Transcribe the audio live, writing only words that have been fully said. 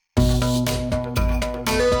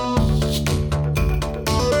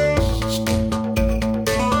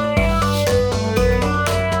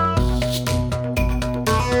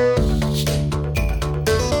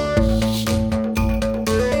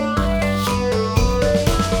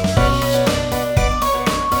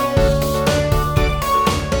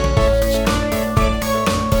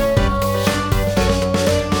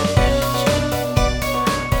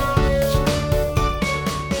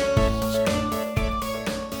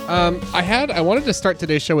I wanted to start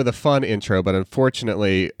today's show with a fun intro, but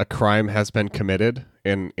unfortunately, a crime has been committed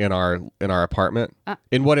in our apartment,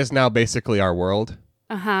 in what is now basically our world.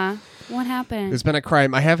 What happened? There's been a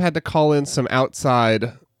crime. I have had to call in some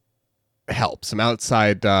outside help, some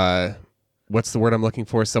outside. What's the word I'm looking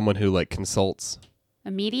for? Someone who like consults.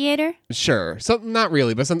 A mediator? Sure, not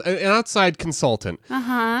really, but an outside consultant.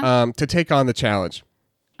 To take on the challenge.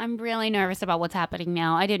 I'm really nervous about what's happening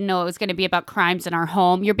now. I didn't know it was going to be about crimes in our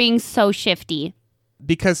home. You're being so shifty.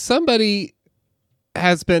 Because somebody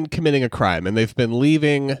has been committing a crime and they've been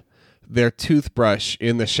leaving their toothbrush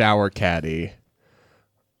in the shower caddy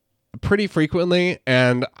pretty frequently.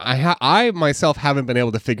 And I myself haven't been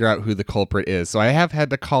able to figure out who the culprit is. So I have had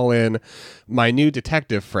to call in my new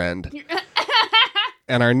detective friend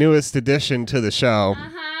and our newest addition to the show,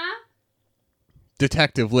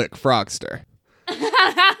 Detective Lick Frogster.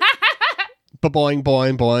 Boing,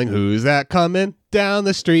 boing, boing. Who's that coming down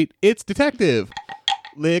the street? It's Detective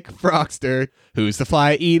Lick Frogster. Who's the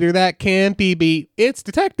fly eater that can't be beat? It's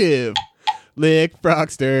Detective Lick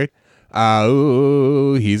Frogster.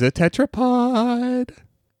 Oh, he's a tetrapod.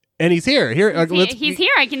 And he's here. He's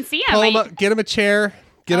here. I can see him. Pull him up, get him a chair.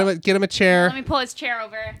 Get him a chair. Let me pull his chair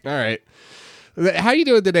over. All right. How you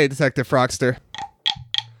doing today, Detective Frogster?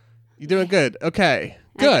 You doing good? Okay.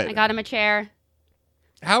 Good. I got him a chair.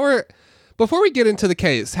 Before we get into the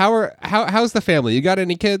case, how's the family? You got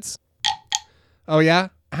any kids? Oh yeah?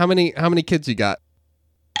 How many kids you got?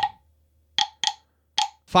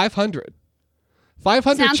 500.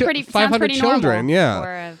 500 sounds pretty children, normal yeah.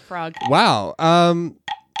 for a frog. Wow.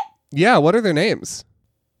 Yeah, what are their names?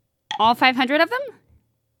 All 500 of them?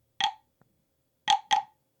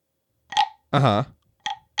 Uh-huh.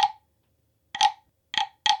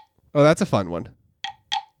 Oh, that's a fun one.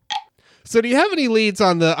 So do you have any leads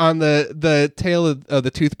on the tale of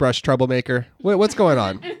the toothbrush troublemaker? What's going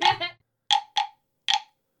on?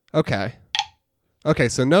 Okay,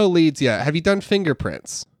 so no leads yet. Have you done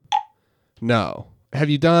fingerprints? No. Have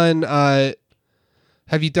you done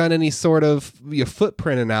any sort of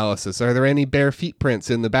footprint analysis? Are there any bare feet prints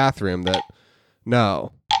in the bathroom that...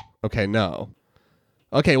 No. Okay, no.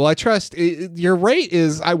 Okay, well, I trust... your rate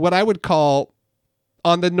is what I would call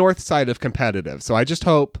on the north side of competitive. So I just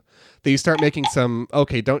hope that you start making some...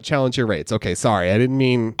 Okay, don't challenge your rates. Okay, sorry. I didn't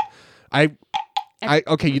mean...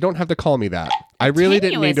 Okay, you don't have to call me that. I really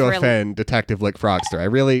didn't mean to offend Detective Lick Frogster. I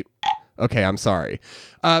really... Okay, I'm sorry.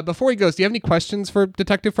 Before he goes, do you have any questions for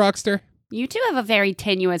Detective Frogster? You two have a very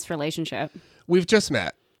tenuous relationship. We've just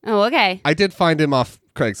met. Oh, okay. I did find him off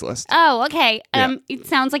Craigslist. Oh, okay. Yeah. It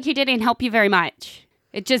sounds like he didn't help you very much.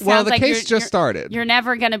 It just well, sounds the like case just started. You're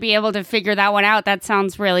never going to be able to figure that one out. That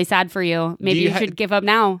sounds really sad for you. Maybe you should give up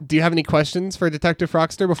now. Do you have any questions for Detective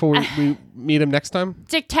Frogster before we meet him next time?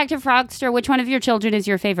 Detective Frogster, which one of your children is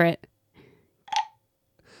your favorite?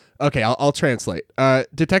 Okay, I'll translate.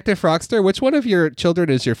 Detective Frogster, which one of your children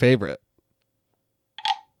is your favorite?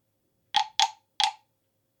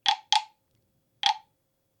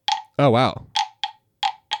 Oh, wow.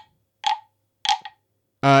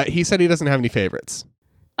 He said he doesn't have any favorites.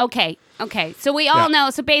 Okay. So we all know.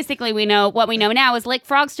 So basically, we know what we know now is Lick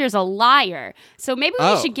Frogster's a liar. So maybe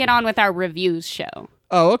we should get on with our reviews show.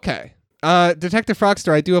 Oh, okay. Detective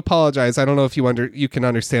Frogster, I do apologize. I don't know if you can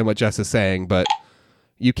understand what Jess is saying, but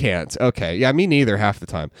you can't. Okay. Yeah, me neither half the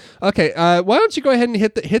time. Okay. Why don't you go ahead and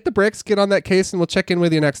hit the bricks, get on that case, and we'll check in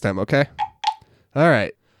with you next time, okay? All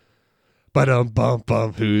right.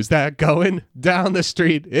 Bum. Who's that going down the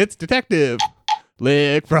street? It's Detective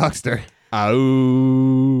Lick Frogster.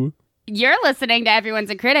 Ow. You're listening to Everyone's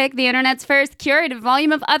a Critic, the internet's first curated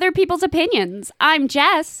volume of other people's opinions. I'm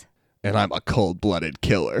Jess. And I'm a cold-blooded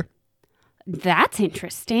killer. That's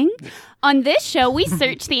interesting. On this show, we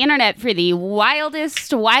search the internet for the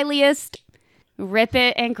wildest, wiliest, rip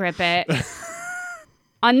it and grip it.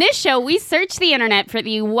 On this show, we search the internet for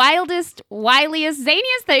the wildest, wiliest,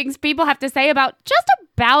 zaniest things people have to say about just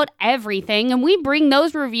about everything, and we bring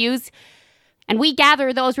those reviews, and we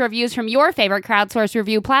gather those reviews from your favorite crowdsourced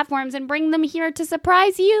review platforms and bring them here to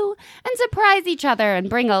surprise you and surprise each other and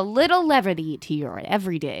bring a little levity to your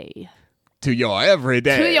everyday. To your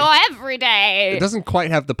everyday. To your everyday. It doesn't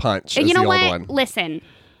quite have the punch as you know the what? old one. Listen,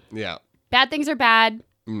 Yeah. Bad things are bad.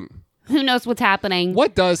 Who knows what's happening?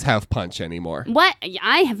 What does have punch anymore? What?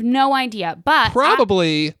 I have no idea, but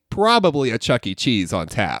Probably a Chuck E. Cheese on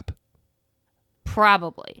tap.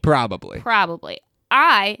 Probably.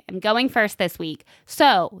 I am going first this week.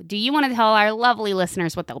 So, do you want to tell our lovely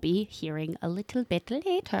listeners what they'll be hearing a little bit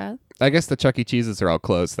later? I guess the Chuck E. Cheeses are all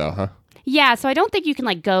closed though, huh? Yeah, so I don't think you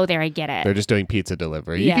can go there and get it. They're just doing pizza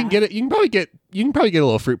delivery. Yeah. You can get it. You can probably get a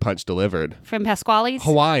little fruit punch delivered. From Pasquale's?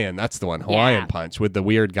 Hawaiian, that's the one. Hawaiian Yeah. punch with the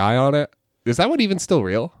weird guy on it. Is that one even still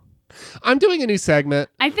real? I'm doing a new segment.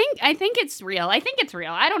 I think it's real.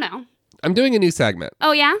 I don't know. I'm doing a new segment.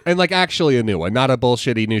 Oh, yeah? And actually a new one. Not a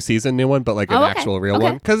bullshitty new season new one, but an okay. actual real Okay.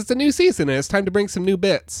 one. Because it's a new season and it's time to bring some new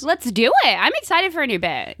bits. Let's do it. I'm excited for a new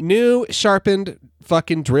bit. New sharpened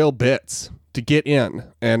fucking drill bits to get in.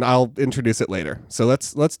 And I'll introduce it later. So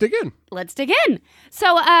let's dig in. Let's dig in.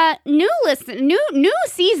 So, new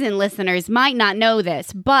season listeners might not know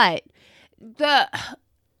this, but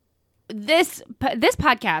this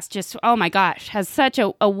podcast just, oh my gosh, has such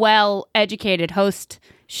a well-educated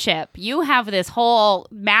hostship. You have this whole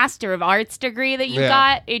Master of Arts degree that you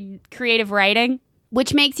got in creative writing,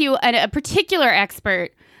 which makes you a particular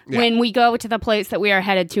expert when we go to the place that we are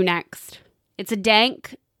headed to next. It's a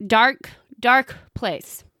dank, dark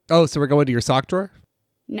place. Oh, so we're going to your sock drawer?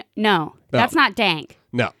 No, that's not dank.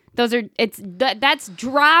 No. Those are that's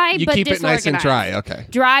dry You but keep it disorganized. nice and dry. Okay.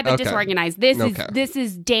 Dry but Okay. disorganized. This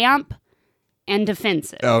is damp and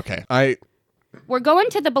defensive. Okay. We're going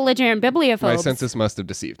to the Belligerent My Bibliophobes senses must have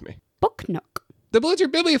deceived me. Book Nook. The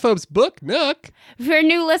Belligerent Bibliophobes Book Nook. For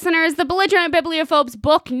new listeners, the Belligerent Bibliophobes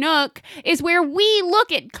Book Nook is where we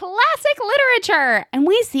look at classic literature and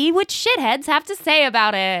we see what shitheads have to say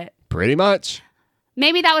about it. Pretty much.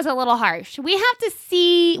 Maybe that was a little harsh. We have to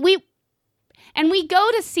see we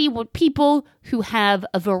go to see what people who have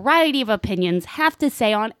a variety of opinions have to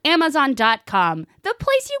say on Amazon.com, the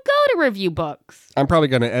place you go to review books. I'm probably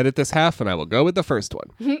going to edit this half and I will go with the first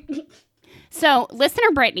one. So,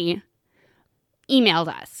 listener Brittany emailed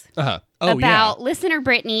us about listener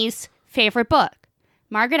Brittany's favorite book,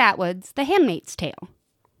 Margaret Atwood's The Handmaid's Tale.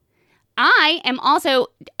 I am also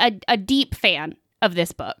a deep fan of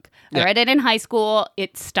this book. I read it in high school.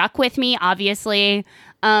 It stuck with me, obviously.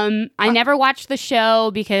 I never watched the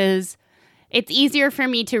show because it's easier for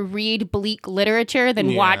me to read bleak literature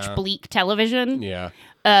than watch bleak television. Yeah.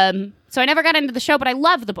 So I never got into the show, but I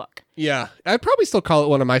love the book. Yeah. I'd probably still call it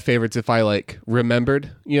one of my favorites if I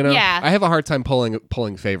remembered, Yeah. I have a hard time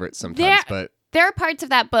pulling favorites sometimes, but there are parts of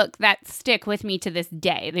that book that stick with me to this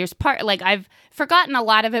day. There's I've forgotten a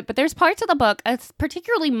lot of it, but there's parts of the book,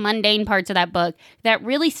 particularly mundane parts of that book, that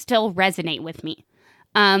really still resonate with me.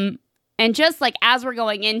 And just as we're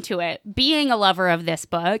going into it, being a lover of this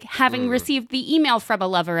book, having received the email from a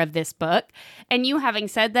lover of this book, and you having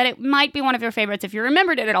said that it might be one of your favorites if you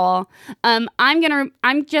remembered it at all, I'm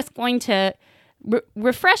just going to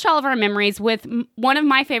refresh all of our memories with one of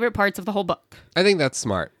my favorite parts of the whole book. I think that's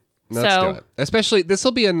smart. Let's do it. Especially, this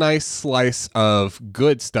will be a nice slice of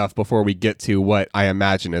good stuff before we get to what I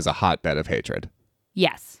imagine is a hotbed of hatred.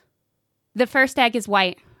 Yes. The first egg is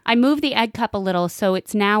white. I move the egg cup a little so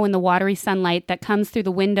it's now in the watery sunlight that comes through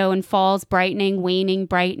the window and falls, brightening, waning,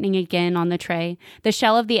 brightening again on the tray. The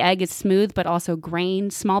shell of the egg is smooth but also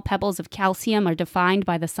grained. Small pebbles of calcium are defined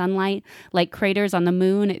by the sunlight, like craters on the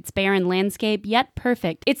moon, its barren landscape, yet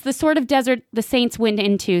perfect. It's the sort of desert the saints went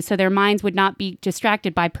into so their minds would not be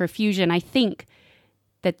distracted by perfusion. I think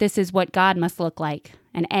that this is what God must look like,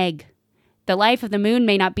 an egg. The life of the moon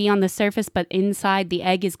may not be on the surface, but inside the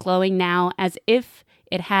egg is glowing now as if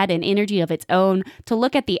it had an energy of its own. To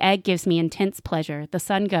look at the egg gives me intense pleasure. The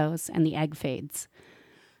sun goes and the egg fades.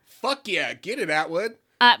 Fuck yeah, get it, Atwood.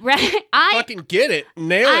 Right? Fucking get it.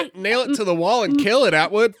 Nail it to the wall and kill it,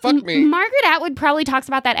 Atwood. Fuck me. Margaret Atwood probably talks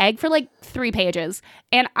about that egg for 3 pages,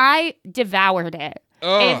 and I devoured it.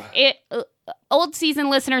 Old season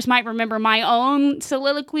listeners might remember my own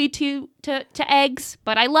soliloquy to eggs,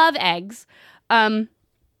 but I love eggs.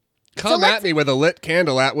 Come at me with a lit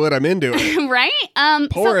candle, Atwood. I'm into it. Right?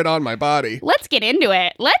 Pour it on my body. Let's get into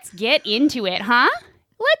it. Let's get into it, huh?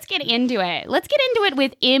 Let's get into it. Let's get into it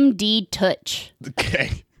with MD Touch.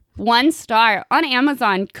 Okay. 1 star on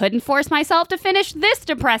Amazon. Couldn't force myself to finish this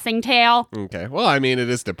depressing tale. Okay. Well, I mean, it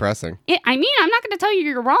is depressing. I'm not going to tell you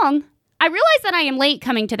you're wrong. I realize that I am late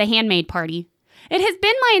coming to the handmaid party. It has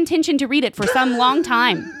been my intention to read it for some long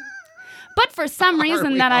time. But for some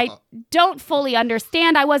reason that I don't fully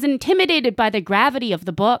understand, I was intimidated by the gravity of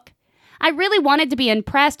the book. I really wanted to be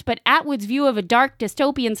impressed, but Atwood's view of a dark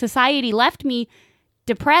dystopian society left me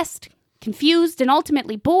depressed, confused, and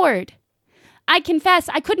ultimately bored. I confess,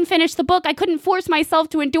 I couldn't finish the book. I couldn't force myself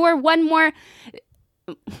to endure more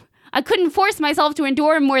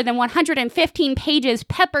than 115 pages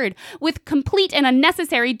peppered with complete and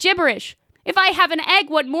unnecessary gibberish. If I have an egg,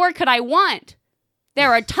 what more could I want?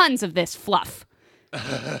 There are tons of this fluff.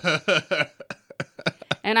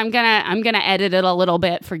 And I'm gonna edit it a little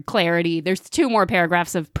bit for clarity. There's 2 more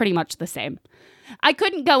paragraphs of pretty much the same. I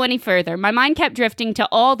couldn't go any further. My mind kept drifting to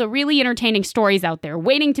all the really entertaining stories out there,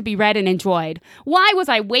 waiting to be read and enjoyed. Why was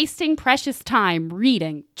I wasting precious time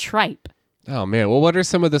reading tripe? Oh, man. Well, what are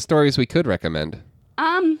some of the stories we could recommend?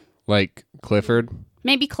 Like Clifford?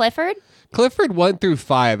 Maybe Clifford? Clifford 1 through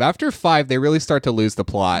 5. After 5, they really start to lose the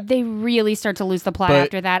plot. They really start to lose the plot But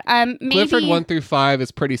after that. Maybe Clifford 1 through 5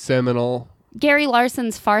 is pretty seminal. Gary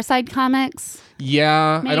Larson's Far Side comics.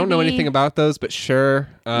 Yeah, I don't know Maybe. anything about those, but sure.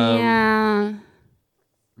 Yeah.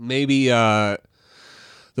 Maybe the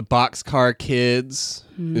Boxcar Kids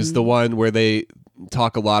is the one where they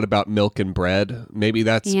talk a lot about milk and bread. Maybe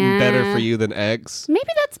that's better for you than eggs. Maybe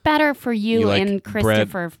that's better for you like and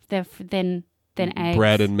Christopher than eggs.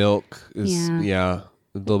 Bread and milk is, a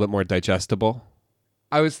little bit more digestible.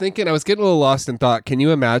 I was getting a little lost in thought. Can you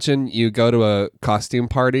imagine you go to a costume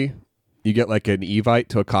party? You get like an Evite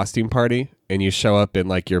to a costume party and you show up in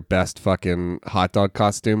like your best fucking hot dog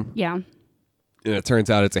costume. Yeah. And it turns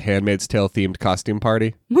out it's a Handmaid's Tale themed costume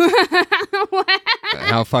party.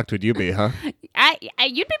 How fucked would you be, huh?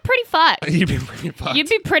 You'd be pretty fucked. You'd be pretty fucked. You'd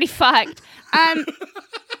be pretty fucked.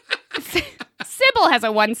 Sybil has a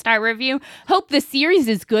 1-star review. Hope the series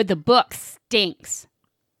is good. The book stinks.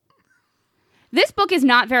 This book is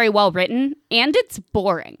not very well written, and it's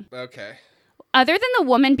boring. Okay. Other than the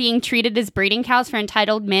woman being treated as breeding cows for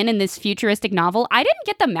entitled men in this futuristic novel, I didn't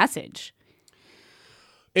get the message.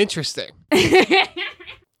 Interesting.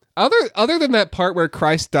 Other than that part where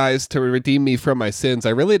Christ dies to redeem me from my sins,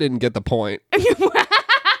 I really didn't get the point.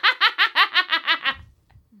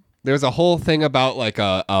 There's a whole thing about like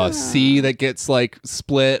a sea that gets like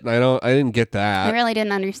split, and I didn't get that. I really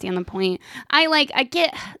didn't understand the point. I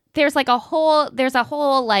get there's a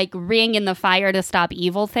whole like ring in the fire to stop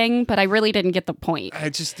evil thing, but I really didn't get the point. I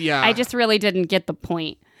just really didn't get the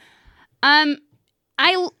point.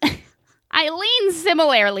 Eileen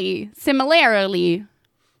similarly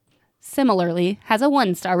has a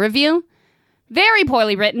 1-star review. Very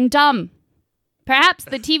poorly written, dumb. Perhaps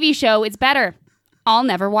the TV show is better. I'll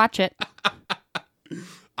never watch it.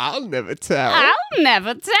 I'll never tell. I'll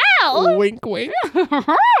never tell. Wink, wink.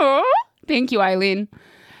 Thank you, Eileen.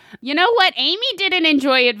 You know what? Amy didn't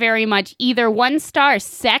enjoy it very much either. 1-star,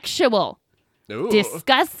 sexual. Ooh.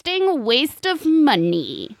 Disgusting waste of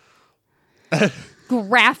money.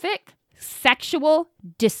 Graphic, sexual,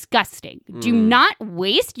 disgusting. Do not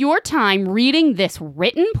waste your time reading this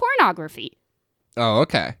written pornography. Oh,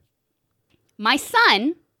 okay. My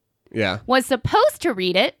son was supposed to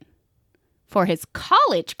read it for his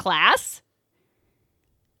college class.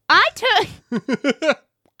 I took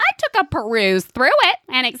a peruse through it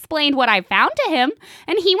and explained what I found to him,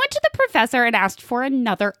 and he went to the professor and asked for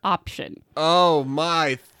another option. Oh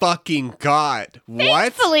my fucking God. What?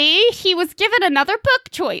 Thankfully, he was given another book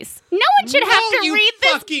choice. No one should have to read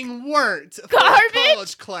this fucking weren't. garbage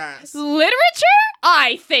College class. literature?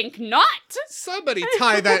 I think not. Somebody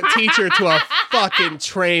tie that teacher to a fucking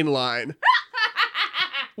train line.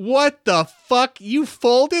 What the fuck? You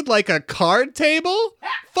folded like a card table?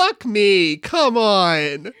 Fuck me. Come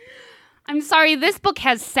on. I'm sorry, this book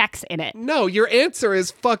has sex in it. No, your answer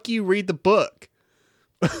is fuck you, read the book.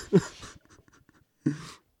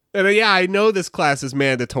 And I know this class is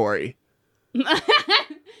mandatory.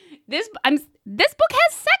 This book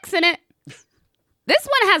has sex in it. This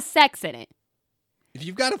one has sex in it. If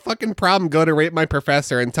you've got a fucking problem, go to Rate My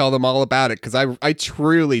Professor and tell them all about it, because I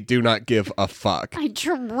truly do not give a fuck. I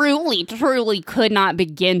truly could not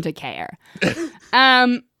begin to care. Is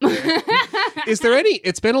there any...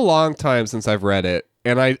 It's been a long time since I've read it,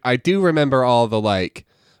 and I do remember all the, like...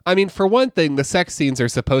 I mean, for one thing, the sex scenes are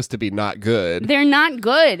supposed to be not good. They're not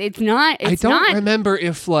good. I don't remember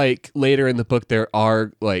if, like, later in the book there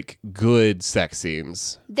are, like, good sex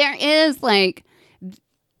scenes. There is, like...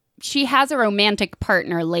 She has a romantic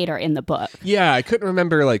partner later in the book. Yeah, I couldn't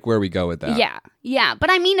remember like where we go with that. Yeah.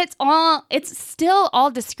 But I mean, it's still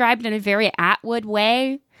all described in a very Atwood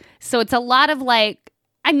way. So it's a lot of like,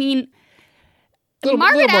 I mean,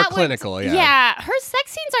 Margaret Atwood, more clinical, yeah. Yeah, her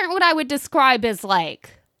sex scenes aren't what I would describe as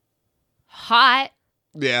like hot.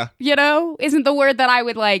 Yeah. You know, isn't the word that I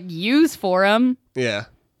would like use for them. Yeah.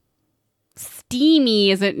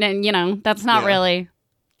 Steamy isn't, that's not really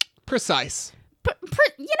precise.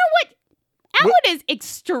 You know what? That one is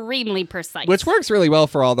extremely precise. Which works really well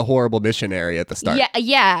for all the horrible missionary at the start.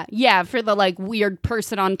 Yeah. For the like weird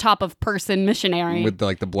person on top of person missionary With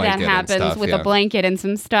the blanket that happens and stuff, with a blanket and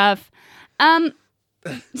some stuff. So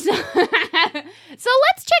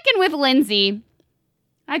let's check in with Lindsay.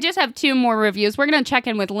 I just have 2 more reviews. We're going to check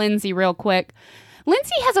in with Lindsay real quick.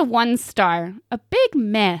 Lindsay has a 1 star, a big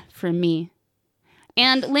meh for me.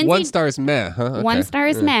 And Lindsay, 1 star is meh, huh? Okay. 1 star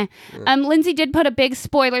is meh. Lindsay did put a big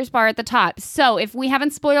spoilers bar at the top. So if we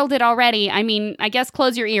haven't spoiled it already, I mean, I guess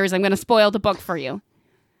close your ears. I'm going to spoil the book for you.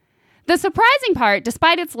 The surprising part,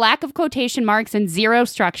 despite its lack of quotation marks and zero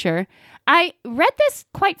structure, I read this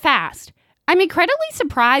quite fast. I'm incredibly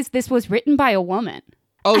surprised this was written by a woman.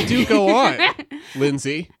 Oh, do go on,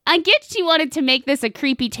 Lindsay. I get she wanted to make this a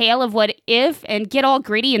creepy tale of what if and get all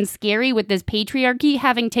gritty and scary with this patriarchy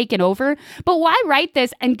having taken over. But why write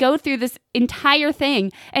this and go through this entire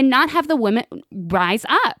thing and not have the women rise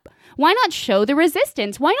up? Why not show the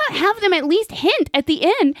resistance? Why not have them at least hint at the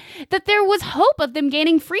end that there was hope of them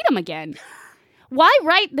gaining freedom again? Why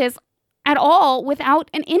write this at all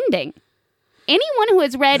without an ending? Anyone who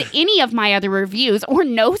has read any of my other reviews or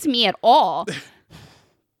knows me at all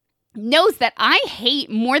knows that I hate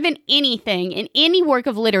more than anything in any work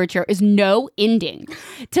of literature is no ending.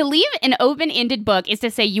 To leave an open-ended book is to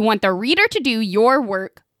say you want the reader to do your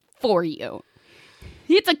work for you.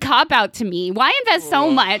 It's a cop-out to me. Why invest so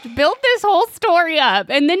much, build this whole story up,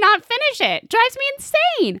 and then not finish it? Drives me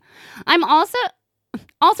insane. I'm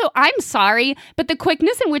sorry, but the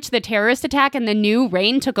quickness in which the terrorist attack and the new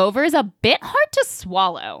reign took over is a bit hard to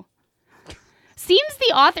swallow. Seems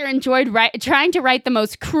the author enjoyed trying to write the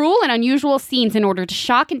most cruel and unusual scenes in order to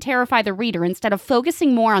shock and terrify the reader instead of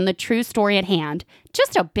focusing more on the true story at hand.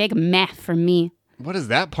 Just a big meh for me. What does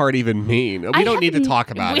that part even mean? We don't need to talk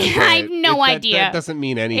about it. I have no idea. That doesn't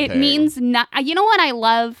mean anything. It means not. You know what I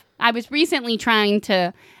love? I was recently trying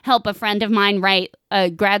to help a friend of mine write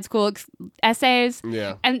grad school essays.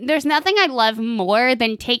 Yeah. And there's nothing I love more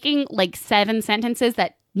than taking like 7 sentences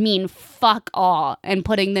that mean fuck all and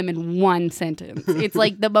putting them in 1 sentence. It's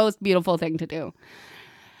like the most beautiful thing to do.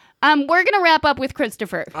 We're going to wrap up with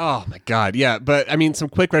Christopher. Oh my God. Yeah. But I mean, some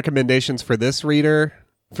quick recommendations for this reader,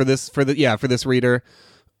 for this reader,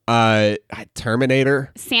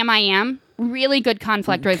 Terminator. Sam I Am. Really good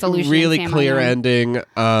conflict resolution. Really in Sam clear I Am. ending.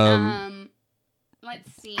 Let's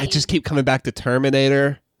see. I just keep coming back to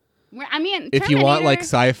Terminator. If you want like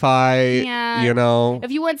sci-fi, Yeah. you know. If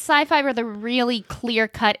you want sci-fi with a really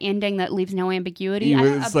clear-cut ending that leaves no ambiguity,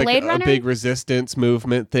 It's like Blade a Runner? big resistance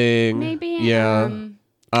movement thing. Maybe. Yeah.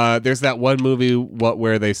 There's that one movie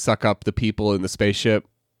where they suck up the people in the spaceship,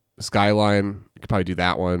 Skyline. You could probably do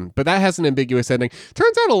that one. But that has an ambiguous ending.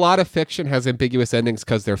 Turns out a lot of fiction has ambiguous endings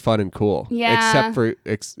because they're fun and cool. Yeah.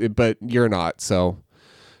 But you're not, so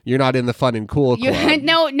you're not in the fun and cool club.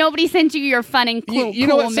 No, nobody sent you your fun and cool, You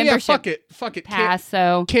know cool what? So membership fuck it. pass.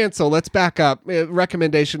 So Cancel. Let's back up.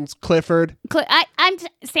 Recommendations, Clifford. I'm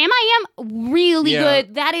Sam I Am really Yeah.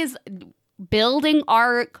 good. That is building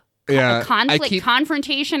arc. Yeah, Conflict,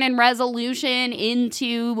 confrontation, and resolution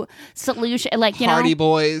into solution. Like, you Hardy know,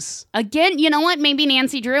 Boys. again, you know what? Maybe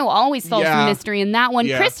Nancy Drew always solves the mystery in that one.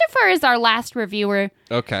 Yeah. Christopher is our last reviewer.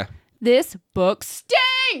 Okay. This book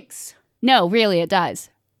stinks. No, really, it does.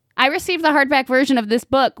 I received the hardback version of this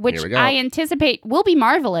book, which Here we go. I anticipate will be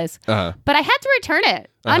marvelous. Uh-huh. But I had to return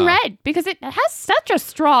it unread because it has such a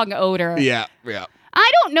strong odor. Yeah.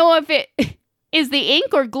 I don't know if it is the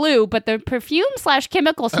ink or glue, but the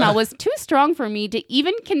perfume/chemical smell was too strong for me to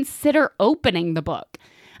even consider opening the book.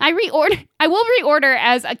 I will reorder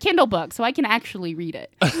as a Kindle book so I can actually read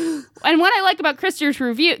it. And what I like about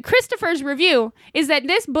Christopher's review is that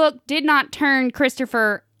this book did not turn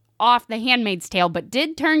Christopher off The Handmaid's Tale, but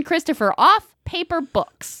did turn Christopher off paper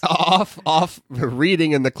books. Off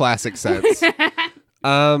reading in the classic sense.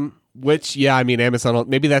 Which, yeah, I mean,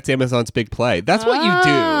 maybe that's Amazon's big play. That's what you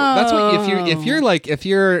do. That's what if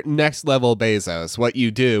you're next level Bezos, what you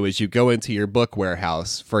do is you go into your book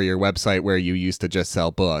warehouse for your website where you used to just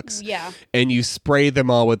sell books. Yeah. And you spray them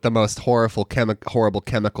all with the most horrible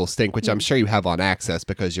chemical stink, which I'm sure you have on Access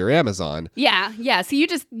because you're Amazon. Yeah. So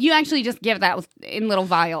you actually just give that in little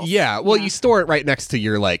vials. Yeah, well, you store it right next to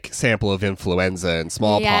your like sample of influenza and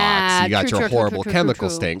smallpox. Yeah, You got true, your true, horrible true, chemical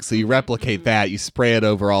true. stink. So you replicate that. You spray it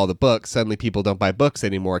over all the books. Suddenly, people don't buy books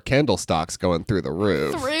anymore. Kindle stock's going through the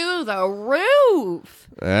roof. Through the roof.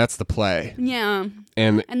 That's the play. Yeah.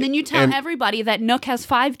 And then you tell everybody that Nook has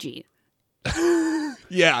 5G.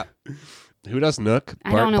 yeah, who does Nook?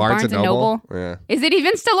 I don't know. Barnes and Noble. Yeah. Is it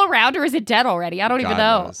even still around or is it dead already? I don't even God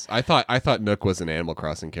know. knows. I thought Nook was an Animal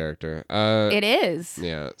Crossing character. It is.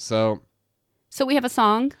 Yeah. So we have a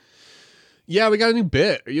song. Yeah, we got a new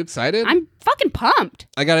bit. Are you excited? I'm fucking pumped.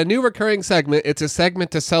 I got a new recurring segment. It's a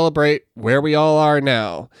segment to celebrate where we all are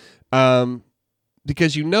now.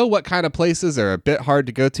 Because you know what kind of places are a bit hard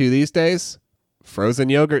to go to these days? Frozen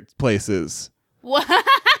yogurt places. What?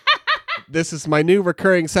 This is my new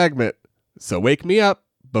recurring segment. So wake me up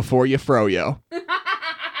before you froyo.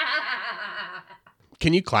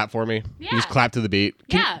 Can you clap for me? Yeah. You just clap to the beat.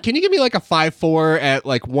 Yeah. Can you give me like a 5/4 at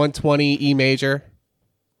like 120 E major?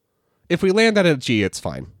 If we land at a G, it's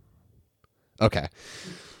fine. Okay.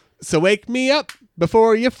 So wake me up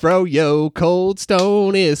before you froyo. Cold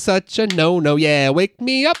Stone is such a no-no. Yeah, wake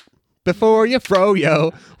me up before you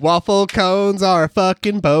froyo. Waffle cones are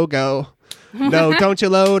fucking BOGO. No, don't you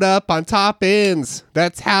load up on toppings.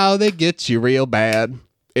 That's how they get you real bad.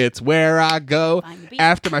 It's where I go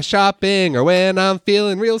after my shopping or when I'm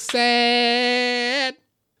feeling real sad.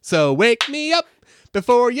 So wake me up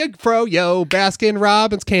before you froyo. Baskin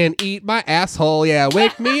Robbins can eat my asshole. Yeah,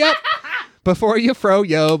 wake me up before you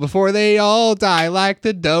froyo. Before they all die like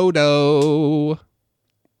the dodo.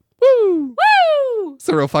 Woo! Woo! It's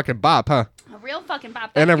a real fucking bop, huh? A real fucking bop. An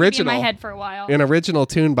That's gonna be original. in my head for a while. An original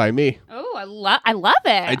tune by me. Oh, I love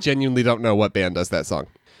it. I genuinely don't know what band does that song.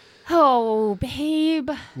 Oh, babe.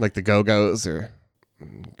 Like the Go-Go's or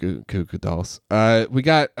Goo Goo Dolls. We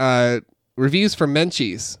got reviews from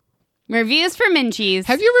Menchie's. Reviews for Minchies.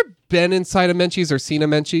 Have you ever been inside a Menchie's or seen a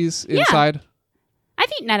Menchie's inside?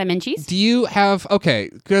 I've eaten at a Minchies. Do you have... Okay,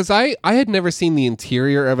 because I had never seen the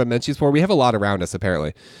interior of a Menchie's before. We have a lot around us,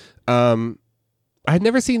 apparently. I had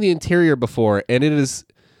never seen the interior before, and it is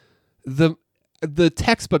the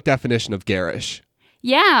textbook definition of garish.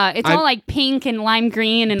 Yeah, it's all like pink and lime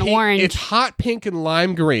green and orange. It's hot pink and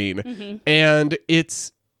lime green, and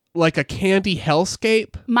it's like a candy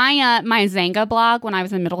hellscape. My Zanga blog when I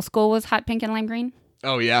was in middle school was hot pink and lime green.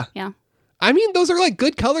 Oh, yeah? Yeah. I mean, those are like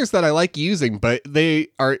good colors that I like using, but they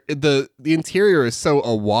are the interior is so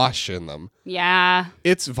awash in them. Yeah.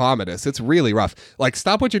 It's vomitous. It's really rough. Like,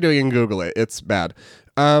 stop what you're doing and Google it. It's bad.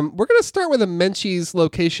 We're gonna start with a Menchie's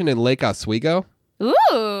location in Lake Oswego.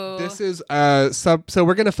 Ooh. This is so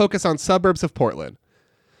we're gonna focus on suburbs of Portland.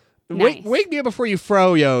 Nice. Wake Me Up Before You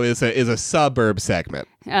Froyo is a suburb segment.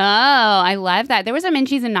 Oh, I love that. There was a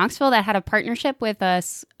Minchies in Knoxville that had a partnership with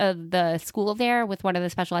the school there with one of the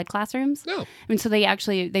special ed classrooms. Oh. And so they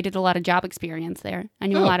did a lot of job experience there. I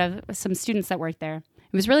knew some students that worked there.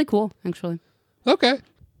 It was really cool, actually. Okay.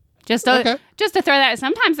 Just to throw that.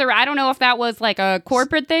 Sometimes I don't know if that was like a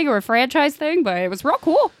corporate thing or a franchise thing, but it was real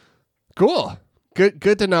cool. Cool.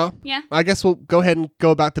 Good to know. Yeah. I guess we'll go ahead and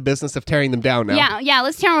go about the business of tearing them down now. Yeah.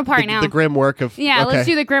 Let's tear them apart now. The grim work of... Yeah, okay. let's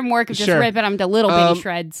do the grim work of just Sure. ripping them to little bitty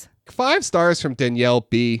shreds. 5 stars from Danielle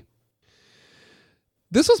B.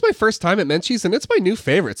 This was my first time at Menchie's, and it's my new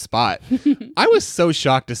favorite spot. I was so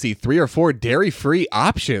shocked to see 3 or 4 dairy-free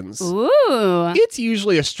options. Ooh. It's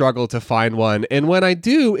usually a struggle to find one, and when I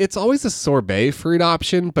do, it's always a sorbet fruit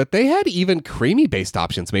option, but they had even creamy-based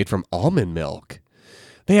options made from almond milk.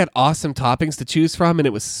 They had awesome toppings to choose from, and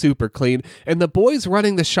it was super clean, and the boys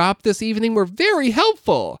running the shop this evening were very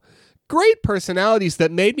helpful. Great personalities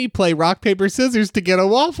that made me play rock, paper, scissors to get a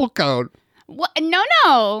waffle cone. What?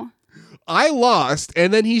 No. I lost,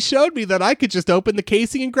 and then he showed me that I could just open the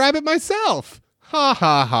casing and grab it myself. Ha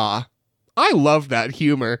ha ha. I love that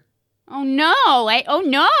humor. Oh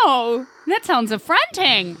no. That sounds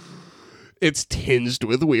affronting. It's tinged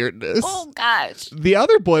with weirdness. Oh gosh. The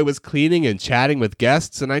other boy was cleaning and chatting with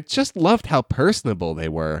guests, and I just loved how personable they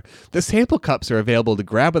were. The sample cups are available to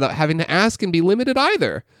grab without having to ask and be limited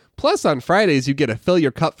either. Plus, on Fridays, you get to fill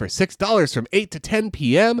your cup for $6 from 8 to 10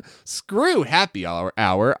 p.m. Screw happy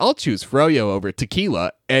hour. I'll choose froyo over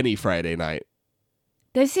tequila any Friday night.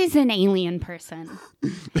 This is an alien person.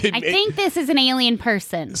 I think this is an alien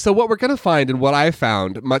person. So what we're going to find, and what I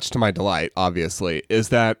found, much to my delight, obviously, is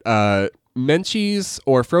that Menchie's,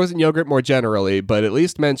 or frozen yogurt more generally, but at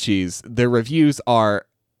least Menchie's, their reviews are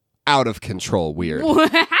out of control weird.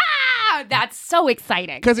 That's so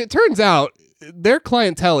exciting. Because it turns out their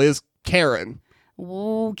clientele is Karen.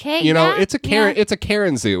 Okay. You know, it's a Karen. It's a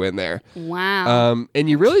Karen zoo in there. Wow. And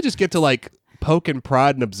you really just get to like poke and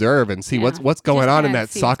prod and observe and see what's going on in that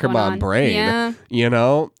soccer mom brain. Yeah. You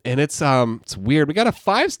know, and it's weird. We got a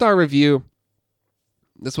 5-star review.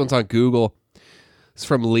 This one's on Google. It's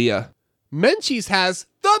from Leah. Menchie's has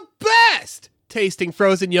the best tasting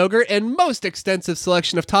frozen yogurt and most extensive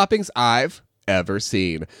selection of toppings I've ever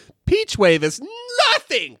seen. Peach Wave is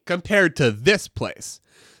nothing compared to this place.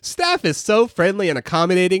 Staff is so friendly and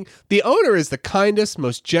accommodating. The owner is the kindest,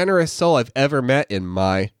 most generous soul I've ever met in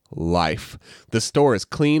my life. The store is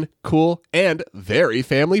clean, cool, and very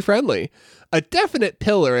family-friendly. A definite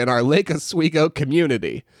pillar in our Lake Oswego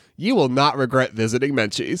community. You will not regret visiting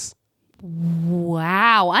Menchie's.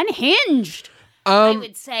 Wow, unhinged. I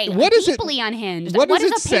would say what is deeply unhinged. What does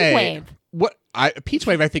is it a say? Pink Wave? Peach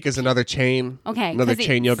Wave, I think, is another chain. Okay, another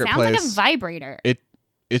chain yogurt sounds place. like a vibrator.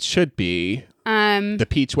 It should be the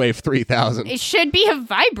Peach Wave 3000. It should be a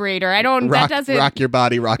vibrator. I don't. Rock, that doesn't rock your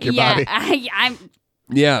body, rock your body. I'm.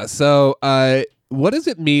 Yeah. So, what does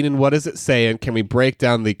it mean and what does it say? And can we break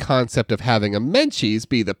down the concept of having a Menchie's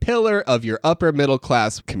be the pillar of your upper middle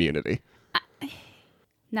class community?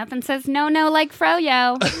 Nothing says no like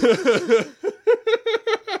Froyo.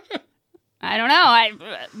 I don't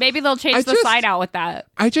know. Maybe they'll change the sign out with that.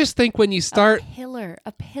 I just think when you start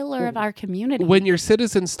a pillar of our community. When your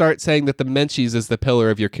citizens start saying that the Menchie's is the pillar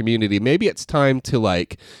of your community, maybe it's time to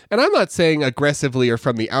and I'm not saying aggressively or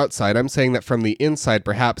from the outside, I'm saying that from the inside,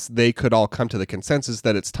 perhaps they could all come to the consensus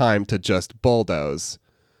that it's time to just bulldoze.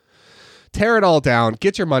 Tear it all down,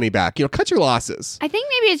 get your money back, cut your losses. I think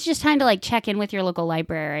maybe it's just time to check in with your local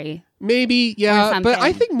library. Maybe, yeah, but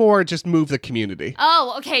I think more just move the community.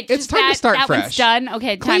 Oh, okay. It's time to start that fresh. One's done.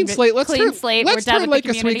 Okay, clean slate. Let's turn Lake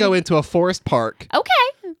Oswego into a forest park. Okay.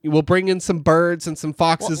 We'll bring in some birds and some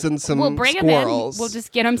foxes and some bring squirrels. Them in. We'll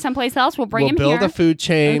just get them someplace else. We'll bring them here. We'll build a food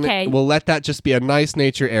chain. Okay. We'll let that just be a nice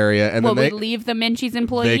nature area. And will then we leave the Menchie's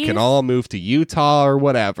employees? They can all move to Utah or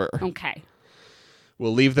whatever. Okay.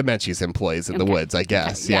 We'll leave the Menchie's employees in the woods, I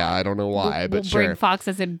guess. Okay, yeah, I don't know why, but sure. We'll bring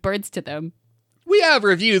foxes and birds to them. We have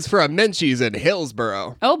reviews for a Menchie's in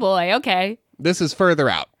Hillsboro. Oh boy, okay. This is further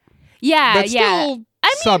out. Yeah, but still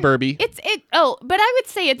suburby. But I would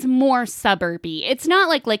say it's more suburby. It's not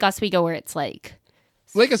like Lake Oswego where it's like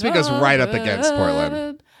Lake Oswego's right up against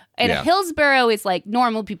Portland. And Hillsboro is like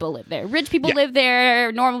normal people live there. Rich people live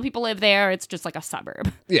there. Normal people live there. It's just like a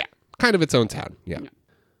suburb. Yeah, kind of its own town. Yeah.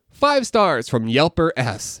 5 stars from Yelper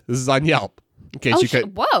S. This is on Yelp. In case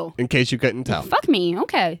you couldn't tell. Fuck me.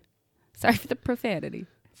 Okay. Sorry for the profanity.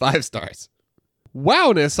 5 stars.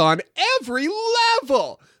 Wowness on every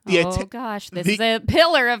level. This is a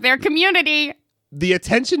pillar of their community. The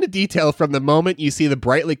attention to detail from the moment you see the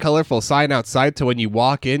brightly colorful sign outside to when you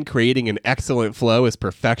walk in, creating an excellent flow, is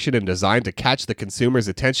perfection and designed to catch the consumer's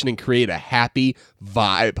attention and create a happy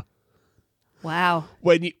vibe. Wow.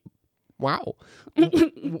 When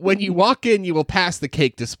you walk in, you will pass the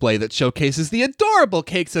cake display that showcases the adorable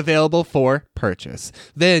cakes available for purchase.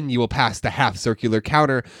 Then you will pass the half-circular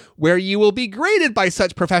counter where you will be greeted by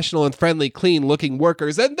such professional and friendly, clean-looking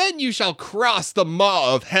workers, and then you shall cross the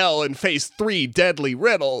maw of hell and face 3 deadly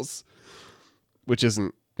riddles. Which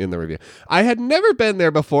isn't in the review. I had never been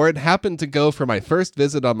there before and happened to go for my first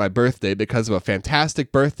visit on my birthday because of a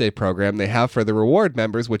fantastic birthday program they have for the reward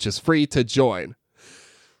members, which is free to join.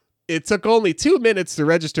 It took only 2 minutes to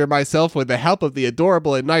register myself with the help of the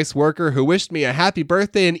adorable and nice worker who wished me a happy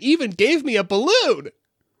birthday and even gave me a balloon.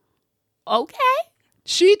 Okay.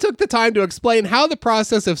 She took the time to explain how the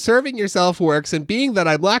process of serving yourself works, and being that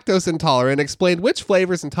I'm lactose intolerant, explained which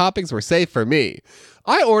flavors and toppings were safe for me.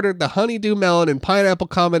 I ordered the honeydew melon and pineapple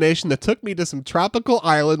combination that took me to some tropical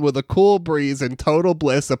island with a cool breeze and total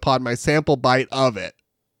bliss upon my sample bite of it.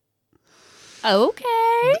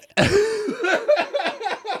 Okay.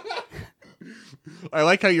 I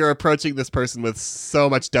like how you're approaching this person with so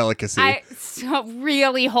much delicacy.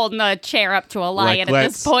 Really holding the chair up to a lion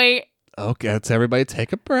at this point. Okay, let's everybody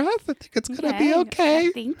take a breath. I think it's going to be okay.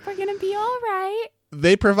 I think we're going to be all right.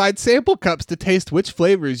 They provide sample cups to taste which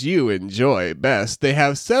flavors you enjoy best. They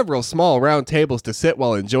have several small round tables to sit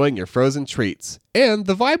while enjoying your frozen treats. And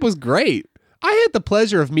the vibe was great. I had the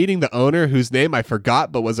pleasure of meeting the owner, whose name I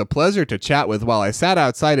forgot, but was a pleasure to chat with while I sat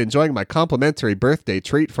outside enjoying my complimentary birthday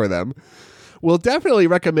treat for them. Will definitely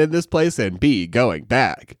recommend this place and be going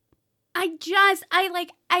back. I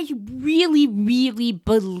really, really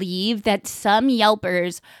believe that some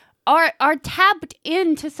Yelpers are tapped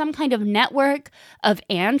into some kind of network of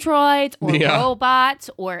androids or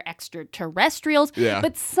robots or extraterrestrials,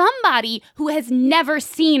 but somebody who has never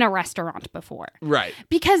seen a restaurant before. Right.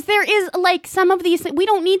 Because there is some of these, we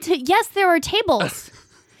don't need to, yes, there are tables.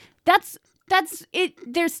 That's it.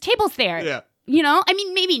 There's tables there. Yeah. I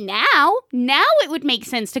mean, maybe now it would make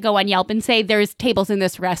sense to go on Yelp and say there's tables in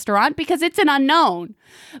this restaurant because it's an unknown.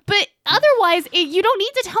 But otherwise, you don't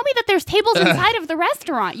need to tell me that there's tables inside of the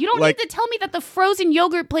restaurant. You don't need to tell me that the frozen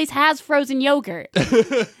yogurt place has frozen yogurt.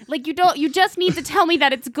 You just need to tell me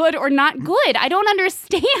that it's good or not good. I don't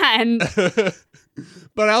understand.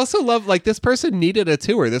 But I also love, this person needed a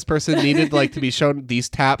tour. This person needed, to be shown these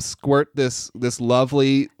taps squirt this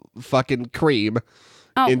lovely fucking cream.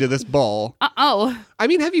 into this bowl. Oh. I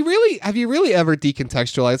mean, have you really ever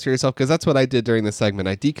decontextualized for yourself? Because that's what I did during this segment.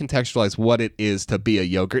 I decontextualized what it is to be a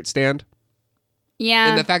yogurt stand. Yeah.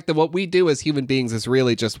 And the fact that what we do as human beings is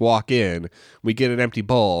really just walk in, we get an empty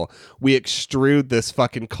bowl, we extrude this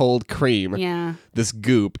fucking cold cream, this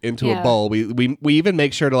goop into a bowl. We even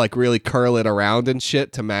make sure to like really curl it around and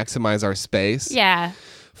shit to maximize our space. Yeah.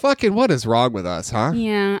 Fucking what is wrong with us, huh?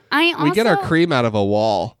 Yeah. We get our cream out of a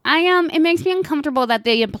wall. It makes me uncomfortable that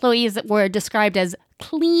the employees were described as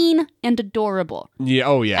clean and adorable. Yeah.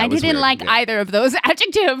 Oh, yeah. I didn't like either of those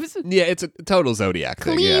adjectives. Yeah, it's a total Zodiac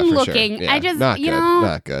thing. Clean for looking. Sure. Yeah, I just, not you good. know,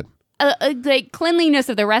 Not good. The cleanliness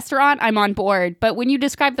of the restaurant, I'm on board. But when you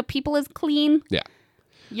describe the people as clean,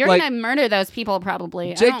 you're like, gonna murder those people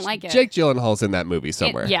probably. I don't like it. Jake Gyllenhaal's in that movie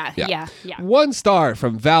somewhere. Yeah. 1 star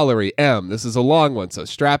from Valerie M. This is a long one, so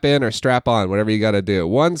strap in or strap on, whatever you got to do.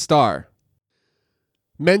 1 star.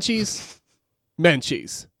 Menchie's.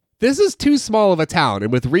 This is too small of a town,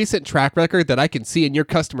 and with recent track record that I can see in your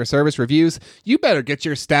customer service reviews, you better get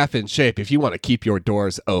your staff in shape if you want to keep your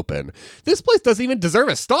doors open. This place doesn't even deserve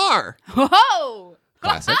a star. Whoa!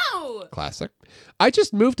 Classic. Classic. I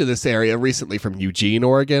just moved to this area recently from Eugene,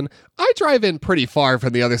 Oregon. I drive in pretty far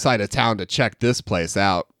from the other side of town to check this place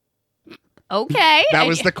out. Okay. That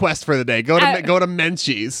was the quest for the day. Go to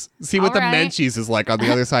Menchie's. See what the Menchie's is like on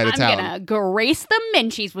the other side of town. I'm gonna grace the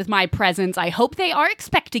Menchie's with my presence. I hope they are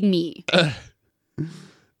expecting me.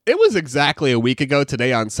 It was exactly a week ago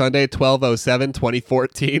today on Sunday,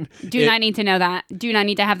 12/07/2014. Do not need to know that. Do not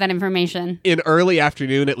need to have that information. In early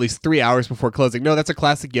afternoon, at least 3 hours before closing. No, that's a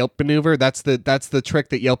classic Yelp maneuver. That's the trick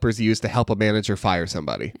that Yelpers use to help a manager fire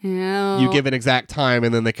somebody. Oh. You give an exact time,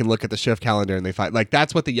 and then they can look at the shift calendar and they find like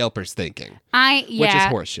that's what the Yelper's thinking. Which is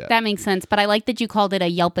horseshit. That makes sense. But I like that you called it a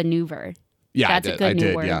Yelp maneuver. Yeah, that's a good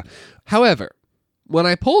new word. Yeah. However, when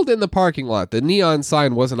I pulled in the parking lot, the neon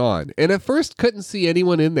sign wasn't on, and at first couldn't see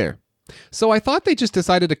anyone in there. So I thought they just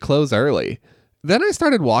decided to close early. Then I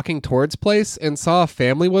started walking towards place and saw a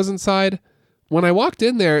family was inside. When I walked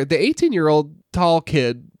in there, the 18-year-old tall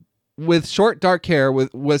kid with short dark hair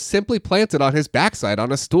was simply planted on his backside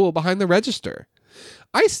on a stool behind the register.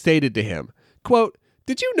 I stated to him, quote,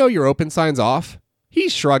 "Did you know your open sign's off?" He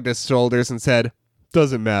shrugged his shoulders and said,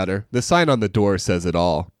 "Doesn't matter. The sign on the door says it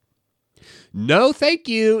all." No, thank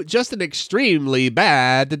you. Just an extremely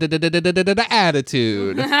bad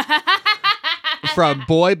attitude. From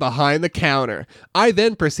boy behind the counter. I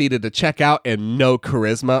then proceeded to check out and no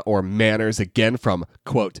charisma or manners again from,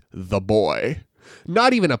 quote, the boy.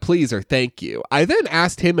 Not even a please or thank you. I then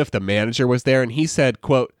asked him if the manager was there and he said,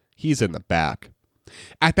 quote, he's in the back.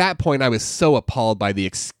 At that point, I was so appalled by the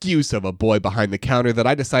excuse of a boy behind the counter that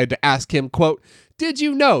I decided to ask him, quote, did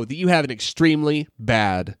you know that you have an extremely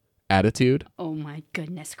bad attitude? Oh my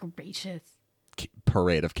goodness gracious.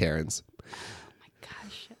 Parade of Karens. Oh my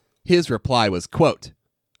gosh. His reply was, quote,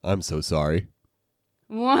 I'm so sorry.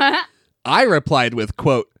 What? I replied with,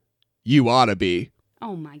 quote, you ought to be.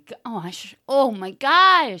 Oh my gosh. Oh my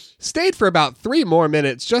gosh. Stayed for about 3 more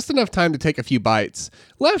minutes, just enough time to take a few bites.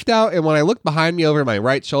 Left out, and when I looked behind me over my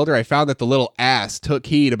right shoulder, I found that the little ass took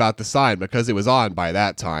heed about the sign because it was on by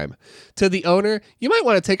that time. To the owner, you might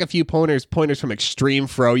want to take a few pointers from Extreme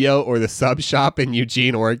Froyo or the Sub Shop in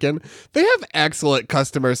Eugene, Oregon. They have excellent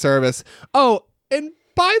customer service. Oh, and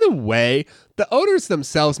by the way, the owners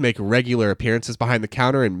themselves make regular appearances behind the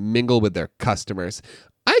counter and mingle with their customers.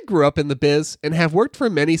 I grew up in the biz and have worked for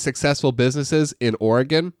many successful businesses in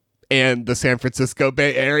Oregon and the San Francisco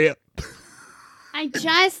Bay Area. I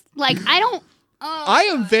don't... Oh. I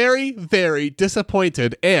am very, very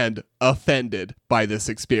disappointed and offended by this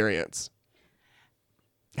experience.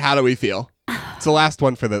 How do we feel? It's the last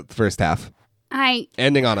one for the first half.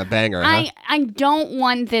 Ending on a banger, huh? I don't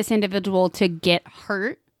want this individual to get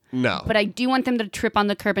hurt. No. But I do want them to trip on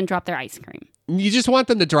the curb and drop their ice cream. You just want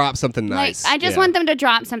them to drop something nice. I just want them to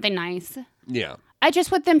drop something nice. Yeah. I just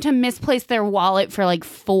want them to misplace their wallet for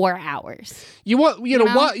 4 hours. You know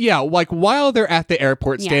what? Yeah, while they're at the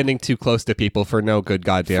airport standing too close to people for no good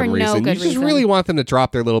goddamn reason. You just really want them to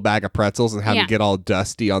drop their little bag of pretzels and have them get all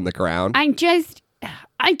dusty on the ground.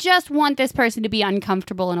 I just want this person to be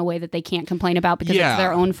uncomfortable in a way that they can't complain about because it's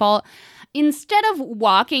their own fault. Instead of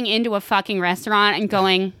walking into a fucking restaurant and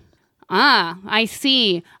going, I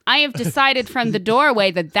see. I have decided from the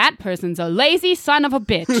doorway that person's a lazy son of a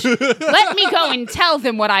bitch. Let me go and tell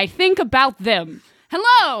them what I think about them.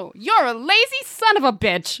 Hello, you're a lazy son of a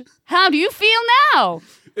bitch. How do you feel now?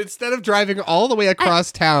 Instead of driving all the way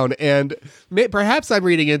across town, and perhaps I'm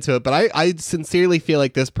reading into it, but I sincerely feel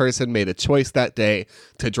like this person made a choice that day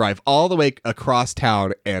to drive all the way across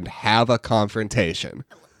town and have a confrontation.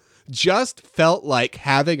 just felt like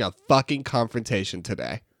having a fucking confrontation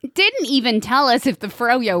today. Didn't even tell us if the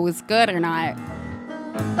froyo was good or not.